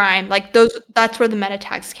true crime? Like that's where the meta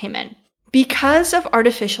tags came in. Because of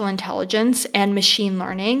artificial intelligence and machine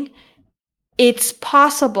learning, it's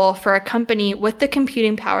possible for a company with the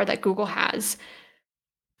computing power that Google has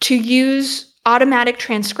to use automatic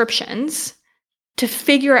transcriptions to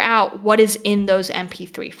figure out what is in those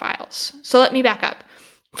MP3 files. So let me back up.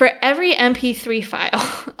 For every MP3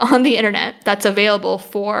 file on the internet that's available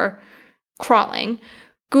for crawling,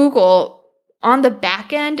 Google on the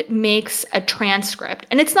back end makes a transcript.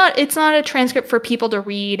 And it's not a transcript for people to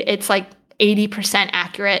read. It's like 80%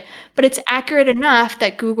 accurate, but it's accurate enough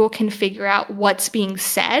that Google can figure out what's being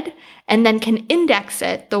said and then can index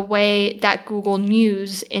it the way that Google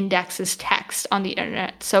News indexes text on the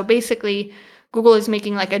internet. So basically, Google is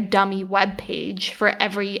making like a dummy web page for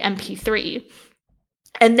every MP3.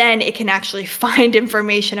 And then it can actually find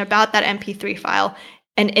information about that MP3 file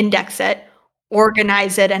and index it,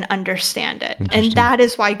 organize it, and understand it. And that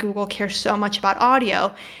is why Google cares so much about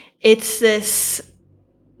audio. It's this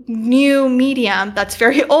new medium that's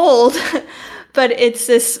very old, but it's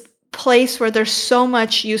this place where there's so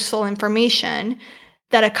much useful information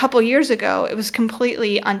that a couple years ago, it was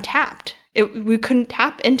completely untapped. We couldn't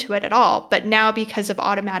tap into it at all. But now, because of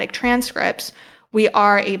automatic transcripts, we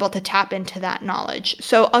are able to tap into that knowledge.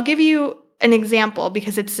 So I'll give you an example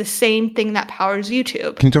because it's the same thing that powers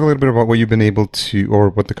YouTube. Can you talk a little bit about what you've been able to, or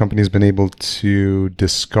what the company's been able to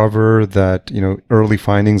discover that, early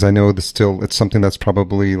findings? I know it's something that's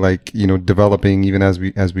probably developing even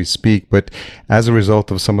as we speak, but as a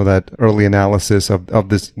result of some of that early analysis of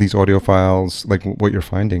these audio files, like what you're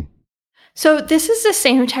finding. So this is the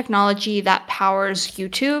same technology that powers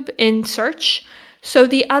YouTube in search. So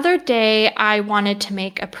the other day, I wanted to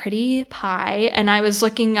make a pretty pie, and I was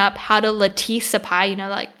looking up how to lattice a pie,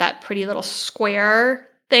 like that pretty little square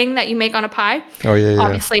thing that you make on a pie. Oh, yeah.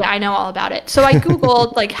 Obviously, I know all about it. So I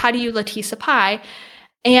Googled, how do you lattice a pie?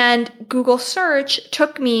 And Google search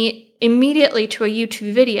took me immediately to a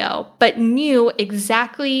YouTube video, but knew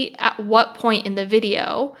exactly at what point in the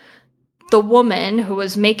video the woman who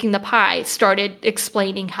was making the pie started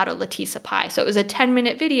explaining how to lattice a pie. So it was a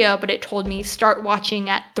 10-minute video, but it told me start watching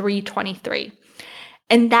at 3:23.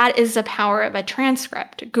 And that is the power of a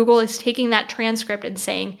transcript. Google is taking that transcript and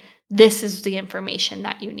saying, this is the information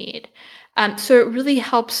that you need. So it really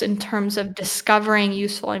helps in terms of discovering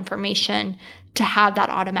useful information to have that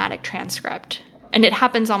automatic transcript. And it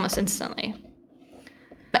happens almost instantly.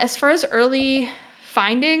 As far as early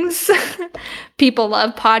findings, people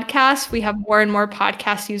love podcasts. We have more and more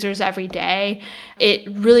podcast users every day.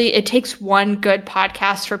 It takes one good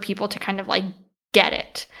podcast for people to kind of get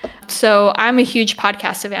it. So I'm a huge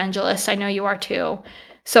podcast evangelist. I know you are too.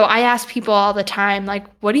 So I ask people all the time, like,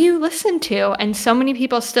 what do you listen to? And so many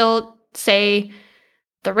people still say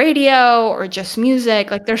the radio or just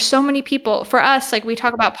music. Like, there's so many people. For us, like, we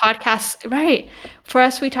talk about podcasts, right? For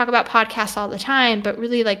us, we talk about podcasts all the time, but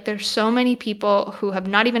really, like, there's so many people who have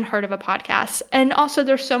not even heard of a podcast. And also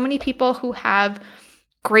there's so many people who have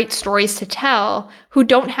great stories to tell who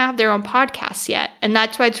don't have their own podcasts yet. And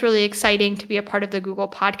that's why it's really exciting to be a part of the Google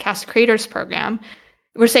Podcast Creators Program.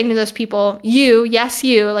 We're saying to those people, you, yes,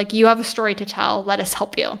 you, like, you have a story to tell. Let us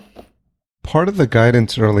help you. Part of the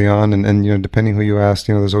guidance early on, and depending who you ask,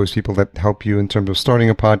 there's always people that help you in terms of starting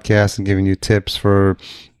a podcast and giving you tips for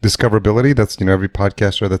discoverability. That's, every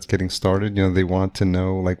podcaster that's getting started, they want to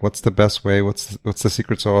know, like, what's the best way? What's the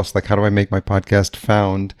secret sauce? Like, how do I make my podcast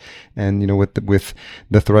found? And, with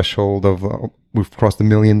the threshold of, we've crossed the 1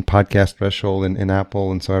 million podcast threshold in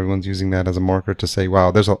Apple. And so everyone's using that as a marker to say, wow,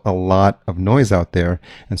 there's a lot of noise out there.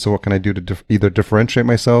 And so what can I do to either differentiate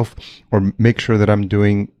myself or make sure that I'm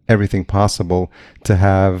doing everything possible to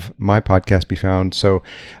have my podcast be found? So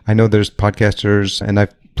I know there's podcasters, and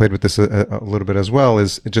I've played with this a little bit as well,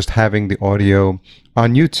 is just having the audio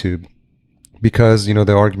on YouTube. Because,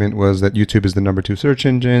 the argument was that YouTube is the number 2 search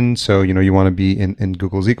engine. So, you want to be in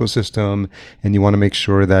Google's ecosystem, and you want to make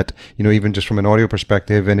sure that, even just from an audio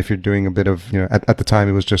perspective, and if you're doing a bit of, at the time,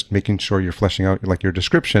 it was just making sure you're fleshing out like your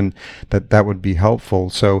description, that would be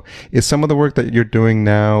helpful. So is some of the work that you're doing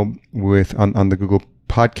now on the Google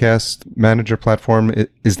Podcast Manager platform,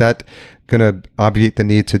 is that going to obviate the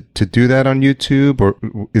need to do that on YouTube? Or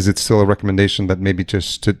is it still a recommendation that maybe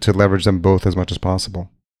just to leverage them both as much as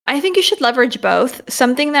possible? I think you should leverage both.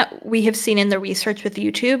 Something that we have seen in the research with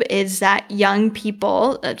YouTube is that young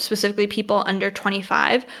people, specifically people under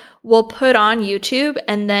 25, will put on YouTube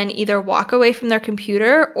and then either walk away from their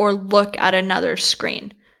computer or look at another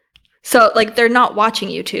screen. So, like, they're not watching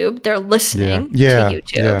YouTube, they're listening to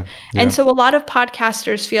YouTube. Yeah. And so a lot of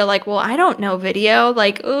podcasters feel like, well, I don't know video.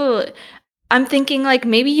 Like, I'm thinking, like,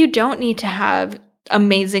 maybe you don't need to have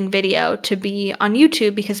amazing video to be on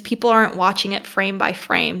YouTube because people aren't watching it frame by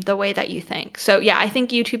frame the way that you think. So yeah, I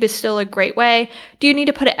think YouTube is still a great way. Do you need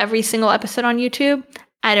to put every single episode on YouTube?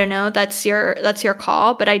 I don't know. That's your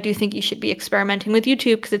call, but I do think you should be experimenting with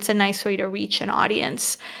YouTube because it's a nice way to reach an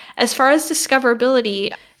audience. As far as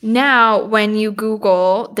discoverability, now when you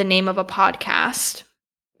Google the name of a podcast,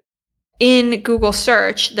 in Google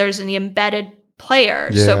search, there's an embedded player.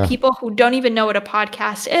 Yeah. So people who don't even know what a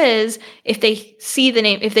podcast is, if they see the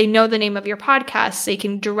name, if they know the name of your podcast, they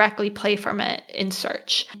can directly play from it in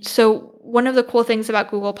search. So one of the cool things about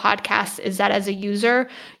Google Podcasts is that as a user,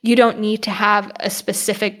 you don't need to have a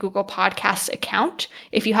specific Google Podcasts account.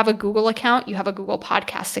 If you have a Google account, you have a Google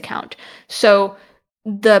Podcasts account. So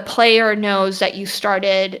the player knows that you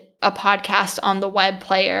started a podcast on the web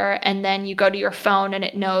player, and then you go to your phone and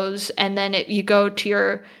it knows, and then you go to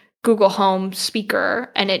your Google Home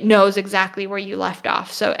speaker and it knows exactly where you left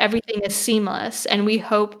off. So everything is seamless. And we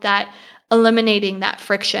hope that eliminating that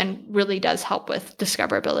friction really does help with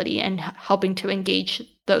discoverability and helping to engage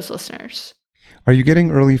those listeners. Are you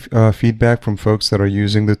getting early feedback from folks that are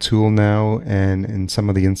using the tool now and some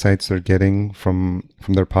of the insights they're getting from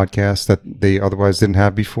their podcasts that they otherwise didn't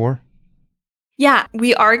have before? Yeah,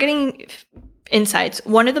 we are getting insights.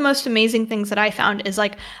 One of the most amazing things that I found is,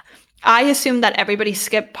 like, I assume that everybody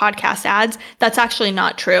skipped podcast ads. That's actually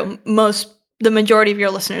not true. The majority of your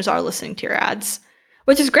listeners are listening to your ads,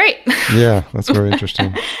 which is great. Yeah, that's very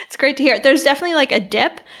interesting. It's great to hear. There's definitely like a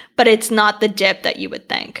dip, but it's not the dip that you would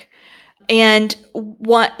think. And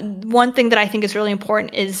one thing that I think is really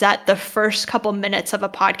important is that the first couple minutes of a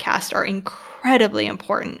podcast are incredibly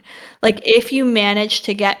important. Like, if you manage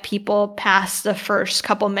to get people past the first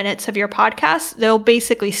couple minutes of your podcast, they'll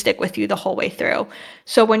basically stick with you the whole way through.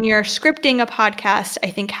 So when you're scripting a podcast,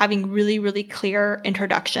 I think having really, really clear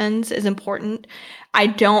introductions is important.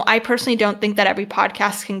 I personally don't think that every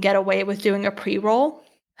podcast can get away with doing a pre-roll.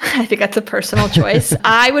 I think that's a personal choice.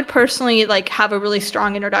 I would personally have a really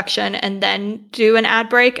strong introduction and then do an ad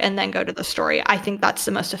break and then go to the story. I think that's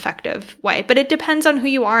the most effective way, but it depends on who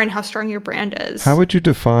you are and how strong your brand is. How would you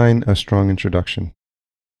define a strong introduction?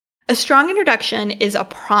 A strong introduction is a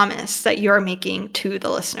promise that you're making to the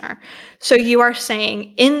listener. So you are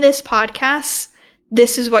saying, in this podcast,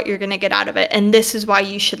 this is what you're going to get out of it. And this is why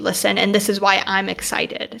you should listen. And this is why I'm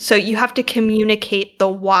excited. So you have to communicate the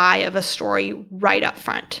why of a story right up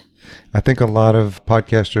front. I think a lot of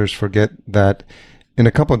podcasters forget that in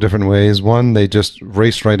a couple of different ways. One, they just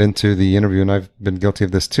race right into the interview. And I've been guilty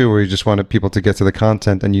of this too, where you just wanted people to get to the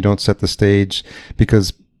content and you don't set the stage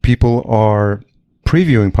because people are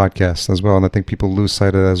previewing podcasts as well. And I think people lose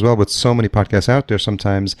sight of that as well. With so many podcasts out there,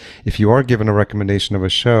 sometimes if you are given a recommendation of a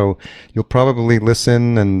show, you'll probably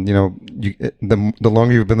listen. And, the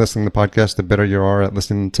longer you've been listening to podcasts, the better you are at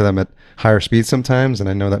listening to them at higher speeds sometimes. And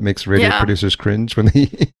I know that makes radio producers cringe when they...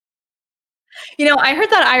 I heard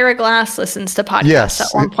that Ira Glass listens to podcasts at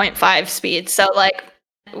 1.5 speed. So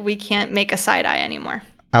we can't make a side eye anymore.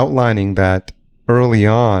 Outlining that early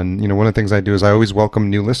on, one of the things I do is I always welcome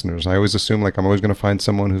new listeners. I always assume I'm always going to find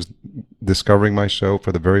someone who's discovering my show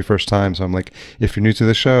for the very first time. So I'm like, if you're new to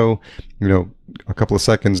the show, a couple of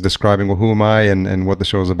seconds describing, well, who am I and what the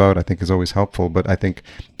show is about, I think is always helpful. But I think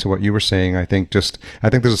to what you were saying, I think there's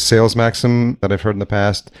a sales maxim that I've heard in the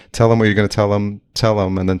past: tell them what you're going to tell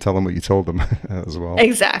them, and then tell them what you told them as well.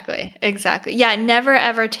 Exactly. Yeah. Never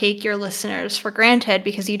ever take your listeners for granted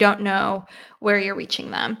because you don't know where you're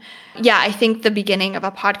reaching them. Yeah. I think the beginning of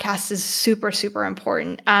a podcast is super, super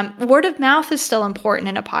important. Word of mouth is still important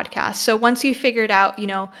in a podcast. So once you figured out,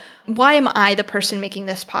 why am I the person making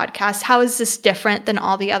this podcast? How is this different than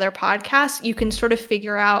all the other podcasts? You can sort of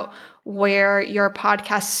figure out where your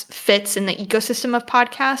podcast fits in the ecosystem of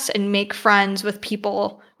podcasts and make friends with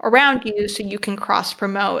people around you so you can cross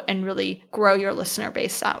promote and really grow your listener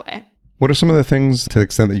base that way. What are some of the things, to the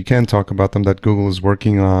extent that you can talk about them, that Google is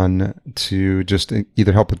working on to just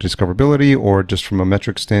either help with discoverability or just from a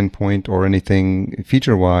metric standpoint or anything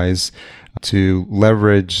feature-wise to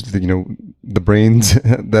leverage the brains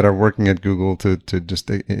that are working at Google to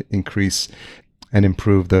just increase and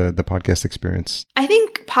improve the podcast experience? I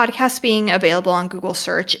think podcasts being available on Google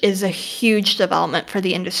search is a huge development for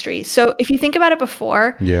the industry. So if you think about it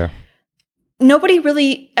before, nobody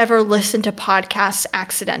really ever listened to podcasts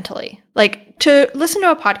accidentally. To listen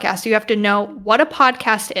to a podcast, you have to know what a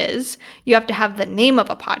podcast is, you have to have the name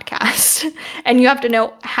of a podcast, and you have to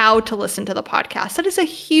know how to listen to the podcast. That is a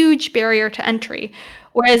huge barrier to entry.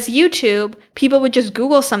 Whereas YouTube, people would just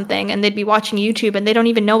Google something and they'd be watching YouTube and they don't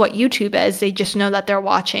even know what YouTube is. They just know that they're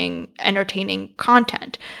watching entertaining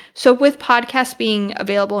content. So with podcasts being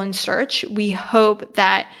available in search, we hope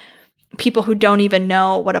that people who don't even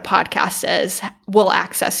know what a podcast is will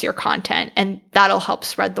access your content, and that'll help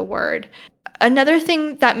spread the word. Another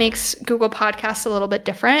thing that makes Google Podcasts a little bit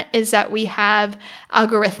different is that we have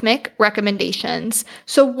algorithmic recommendations.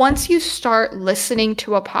 So once you start listening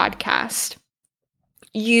to a podcast,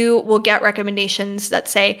 you will get recommendations that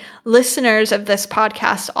say listeners of this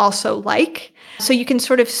podcast also like. So you can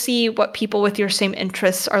sort of see what people with your same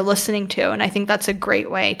interests are listening to. And I think that's a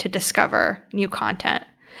great way to discover new content.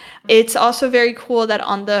 It's also very cool that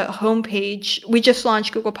on the homepage, we just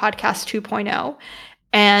launched Google Podcasts 2.0,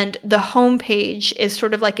 and the homepage is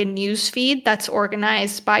sort of like a news feed that's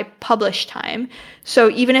organized by publish time.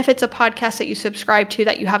 So even if it's a podcast that you subscribe to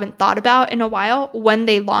that you haven't thought about in a while, when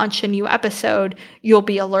they launch a new episode, you'll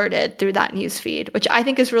be alerted through that news feed, which I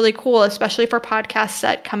think is really cool, especially for podcasts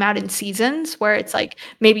that come out in seasons where it's like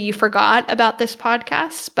maybe you forgot about this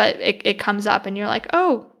podcast, but it comes up and you're like,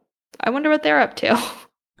 oh, I wonder what they're up to.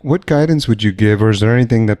 What guidance would you give, or is there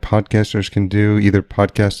anything that podcasters can do, either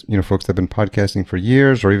folks that have been podcasting for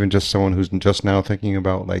years, or even just someone who's just now thinking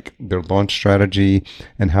about their launch strategy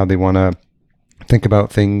and how they want to think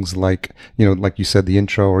about things like you said, the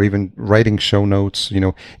intro, or even writing show notes?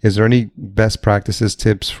 Is there any best practices,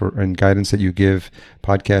 tips and guidance that you give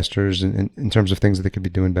podcasters in terms of things that they could be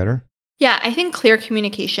doing better? Yeah, I think clear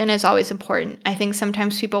communication is always important. I think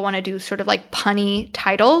sometimes people want to do sort of punny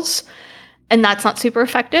titles, and that's not super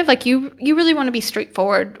effective. You really want to be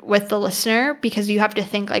straightforward with the listener, because you have to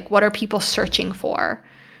think what are people searching for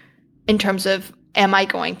in terms of, am I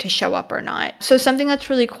going to show up or not? So something that's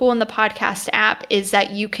really cool in the podcast app is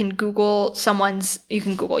that you can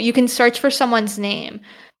search for someone's name.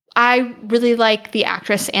 I really like the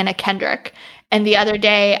actress Anna Kendrick. And the other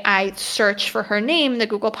day I searched for her name in the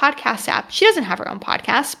Google Podcast app. She doesn't have her own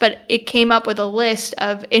podcast, but it came up with a list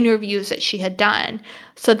of interviews that she had done.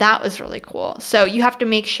 So that was really cool. So you have to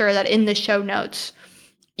make sure that in the show notes,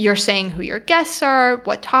 you're saying who your guests are,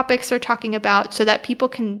 what topics they're talking about, so that people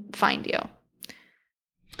can find you.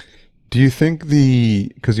 Do you think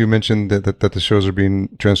because you mentioned that the shows are being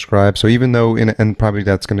transcribed, so even though, and probably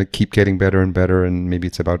that's going to keep getting better and better, and maybe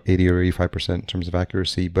it's about 80 or 85% in terms of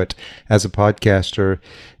accuracy, but as a podcaster,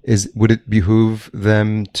 would it behoove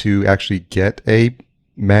them to actually get a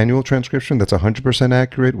manual transcription that's 100%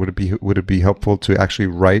 accurate? Would it be helpful to actually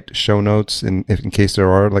write show notes in case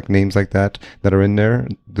there are names like that are in there?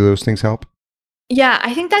 Do those things help? Yeah,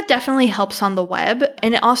 I think that definitely helps on the web,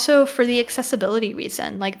 and also for the accessibility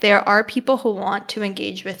reason. Like there are people who want to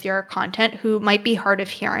engage with your content who might be hard of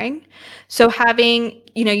hearing. So having,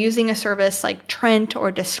 using a service like Trint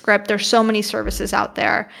or Descript, there's so many services out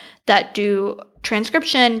there that do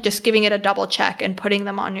transcription, just giving it a double check and putting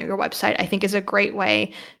them on your website, I think is a great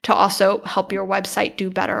way to also help your website do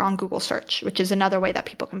better on Google search, which is another way that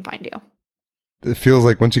people can find you. It feels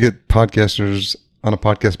like once you get podcasters on a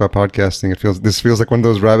podcast about podcasting, this feels like one of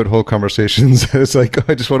those rabbit hole conversations. It's like, oh,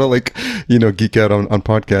 I just want to geek out on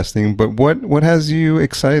podcasting. But what has you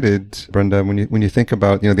excited, Brenda, when you think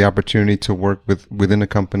about, the opportunity to work within a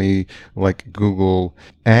company like Google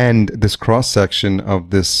and this cross section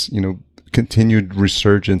of this, continued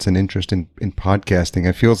resurgence and interest in podcasting?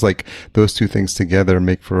 It feels like those two things together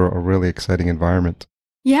make for a really exciting environment.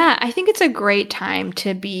 Yeah, I think it's a great time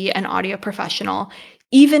to be an audio professional.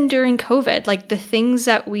 Even during COVID, like the things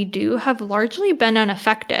that we do have largely been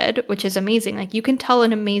unaffected, which is amazing. Like you can tell a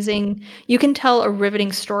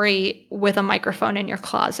riveting story with a microphone in your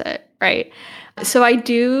closet, right? So I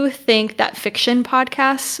do think that fiction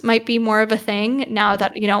podcasts might be more of a thing now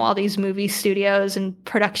that, all these movie studios and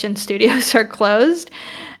production studios are closed.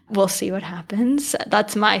 We'll see what happens.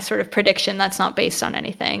 That's my sort of prediction. That's not based on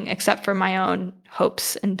anything except for my own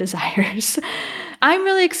hopes and desires. I'm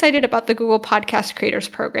really excited about the Google Podcast Creators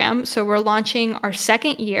Program. So we're launching our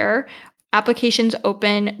second year. Applications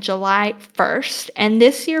open July 1st. And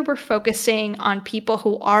this year we're focusing on people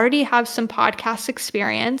who already have some podcast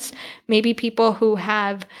experience, maybe people who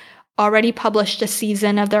have already published a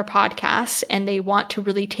season of their podcasts and they want to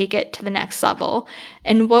really take it to the next level.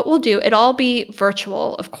 And what we'll do, it'll all be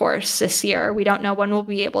virtual, of course, this year. We don't know when we'll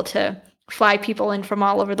be able to fly people in from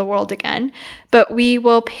all over the world again, but we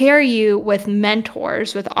will pair you with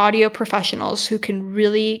mentors, with audio professionals who can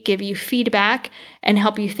really give you feedback and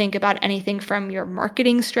help you think about anything from your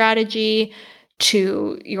marketing strategy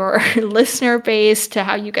to your listener base to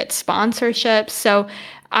how you get sponsorships. So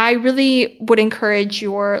I really would encourage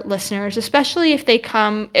your listeners, especially if they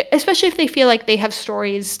feel like they have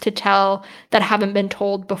stories to tell that haven't been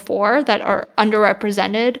told before, that are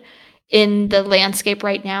underrepresented in the landscape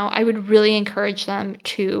right now, I would really encourage them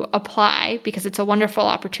to apply because it's a wonderful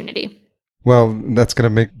opportunity. Well, that's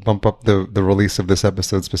going to bump up the release of this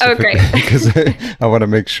episode specifically because I want to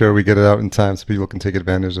make sure we get it out in time so people can take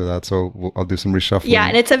advantage of that. So I'll do some reshuffling. Yeah,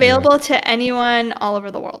 and it's available to anyone all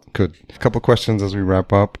over the world. Good. A couple questions as we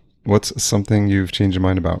wrap up. What's something you've changed your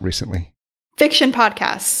mind about recently? Fiction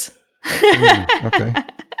podcasts. Okay.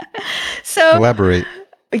 So elaborate.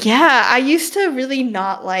 Yeah, I used to really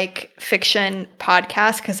not like fiction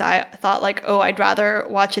podcasts because I thought like, oh, I'd rather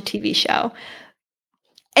watch a TV show.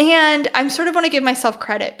 And I sort of want to give myself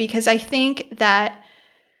credit because I think that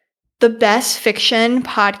the best fiction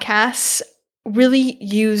podcasts really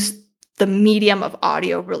use the medium of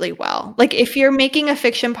audio really well. Like if you're making a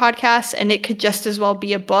fiction podcast and it could just as well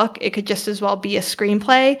be a book, it could just as well be a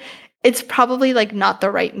screenplay, it's probably like not the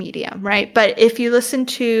right medium, right? But if you listen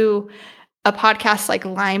to a podcast like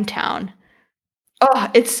Limetown, oh,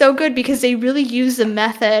 it's so good because they really use the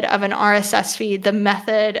method of an RSS feed, the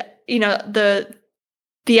method,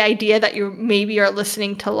 the idea that you maybe are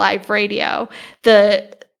listening to live radio,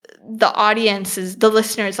 the audience is, the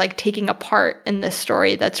listeners like taking a part in this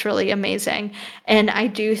story. That's really amazing. And I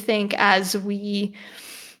do think as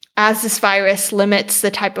this virus limits the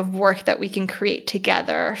type of work that we can create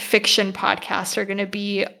together, fiction podcasts are going to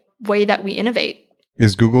be a way that we innovate.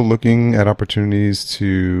 Is Google looking at opportunities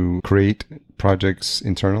to create projects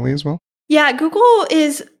internally as well? Yeah, Google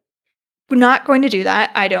is not going to do that,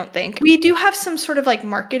 I don't think. We do have some sort of like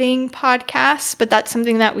marketing podcasts, but that's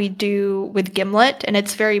something that we do with Gimlet, and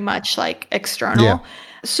it's very much like external. Yeah.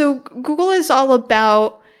 So Google is all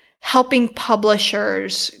about helping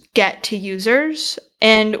publishers get to users.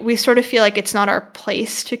 And we sort of feel like it's not our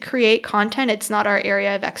place to create content. It's not our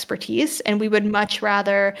area of expertise. And we would much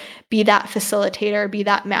rather be that facilitator, be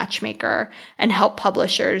that matchmaker, and help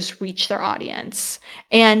publishers reach their audience.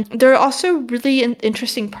 And there are also really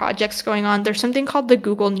interesting projects going on. There's something called the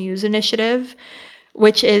Google News Initiative,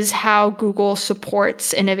 which is how Google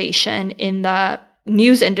supports innovation in the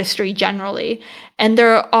news industry generally. And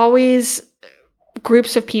there are always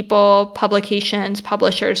groups of people, publications,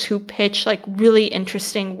 publishers who pitch like really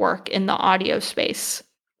interesting work in the audio space.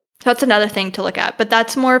 That's another thing to look at, but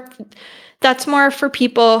that's more for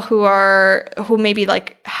people who maybe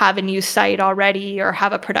like have a news site already or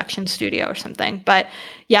have a production studio or something. But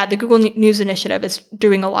yeah, the Google News Initiative is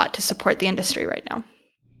doing a lot to support the industry right now.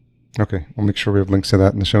 Okay, we'll make sure we have links to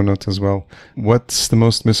that in the show notes as well. What's the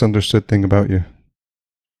most misunderstood thing about you?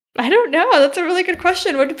 I don't know. That's a really good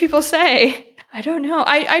question. What do people say? I don't know.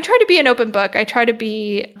 I try to be an open book. I try to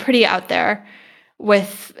be pretty out there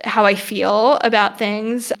with how I feel about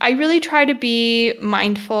things. I really try to be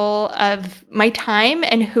mindful of my time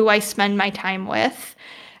and who I spend my time with.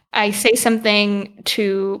 I say something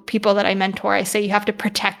to people that I mentor. I say, you have to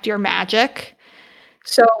protect your magic.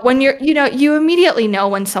 So when you immediately know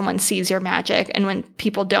when someone sees your magic and when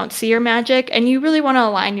people don't see your magic, and you really want to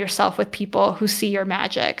align yourself with people who see your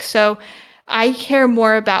magic. So I care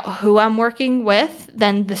more about who I'm working with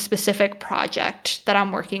than the specific project that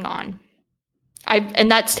I'm working on.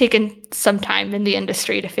 And that's taken some time in the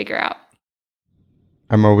industry to figure out.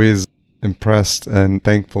 I'm always impressed and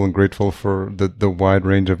thankful and grateful for the wide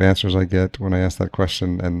range of answers I get when I ask that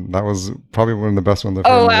question. And that was probably one of the best ones I've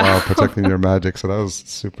heard in a while, protecting your magic. So that was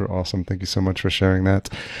super awesome. Thank you so much for sharing that.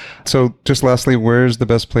 So just lastly, where's the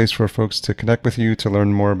best place for folks to connect with you, to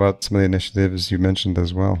learn more about some of the initiatives you mentioned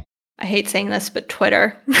as well? I hate saying this, but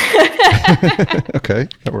Twitter. Okay,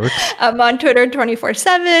 that works. I'm on Twitter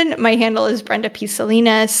 24/7. My handle is Brenda P.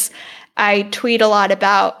 Salinas. I tweet a lot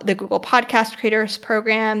about the Google Podcast Creators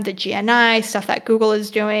Program, the GNI, stuff that Google is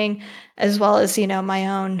doing, as well as, my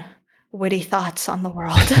own witty thoughts on the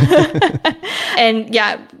world. And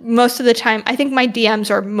yeah, most of the time, I think my DMs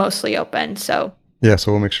are mostly open. So yeah,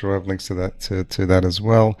 so we'll make sure I have links to that as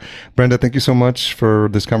well. Brenda, thank you so much for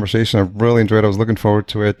this conversation. I really enjoyed it. I was looking forward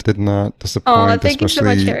to it. Did not disappoint, thank you so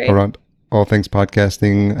much, Harry. Around all things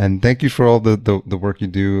podcasting. And thank you for all the work you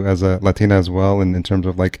do as a Latina as well, and in terms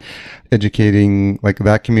of like educating like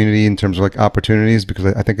that community in terms of like opportunities, because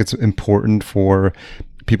I think it's important for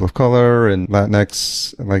people of color and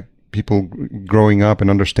Latinx, like people growing up and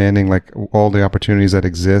understanding like all the opportunities that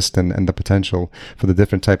exist and the potential for the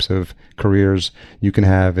different types of careers you can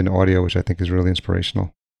have in audio, which I think is really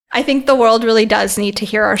inspirational. I think the world really does need to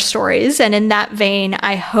hear our stories. And in that vein,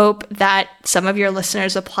 I hope that some of your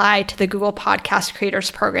listeners apply to the Google Podcast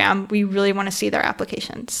Creators Program. We really want to see their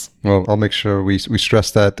applications. Well, I'll make sure we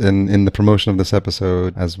stress that in the promotion of this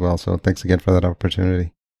episode as well. So thanks again for that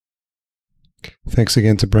opportunity. Thanks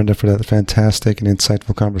again to Brenda for that fantastic and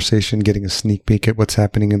insightful conversation, getting a sneak peek at what's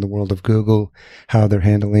happening in the world of Google, how they're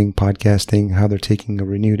handling podcasting, how they're taking a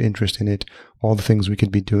renewed interest in it, all the things we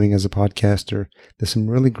could be doing as a podcaster. There's some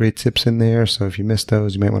really great tips in there, so if you missed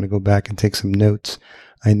those, you might want to go back and take some notes.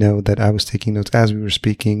 I know that I was taking notes as we were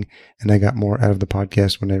speaking, and I got more out of the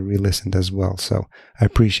podcast when I re-listened as well. So I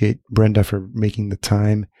appreciate Brenda for making the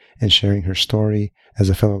time and sharing her story. As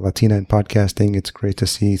a fellow Latina in podcasting, it's great to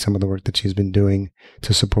see some of the work that she's been doing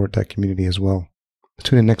to support that community as well.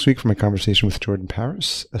 Tune in next week for my conversation with Jordan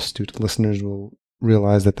Paris. Astute listeners will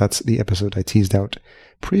realize that that's the episode I teased out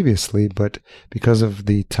previously, but because of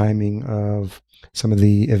the timing of some of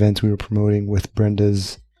the events we were promoting with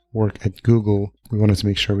Brenda's work at Google, we wanted to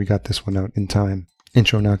make sure we got this one out in time.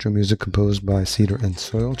 Intro and outro music composed by Cedar and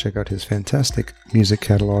Soil. Check out his fantastic music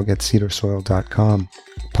catalog at cedarsoil.com.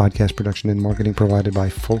 Podcast production and marketing provided by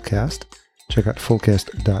Fullcast. Check out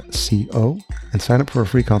fullcast.co and sign up for a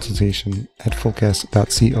free consultation at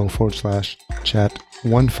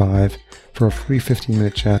fullcast.co/chat15 for a free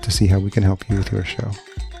 15-minute chat to see how we can help you with your show.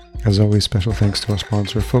 As always, special thanks to our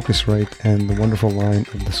sponsor, Focusrite, and the wonderful line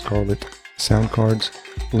of the Scarlett sound cards.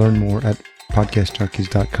 Learn more at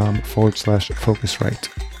podcastjunkies.com/Focusrite.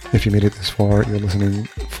 If you made it this far, you're listening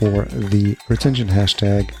for the retention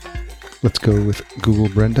hashtag. Let's go with Google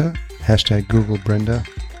Brenda, hashtag Google Brenda.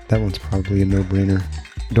 That one's probably a no-brainer.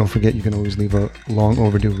 Don't forget, you can always leave a long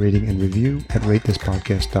overdue rating and review at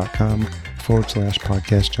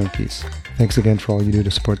ratethispodcast.com/podcastjunkies. Thanks again for all you do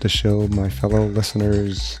to support the show, my fellow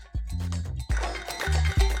listeners.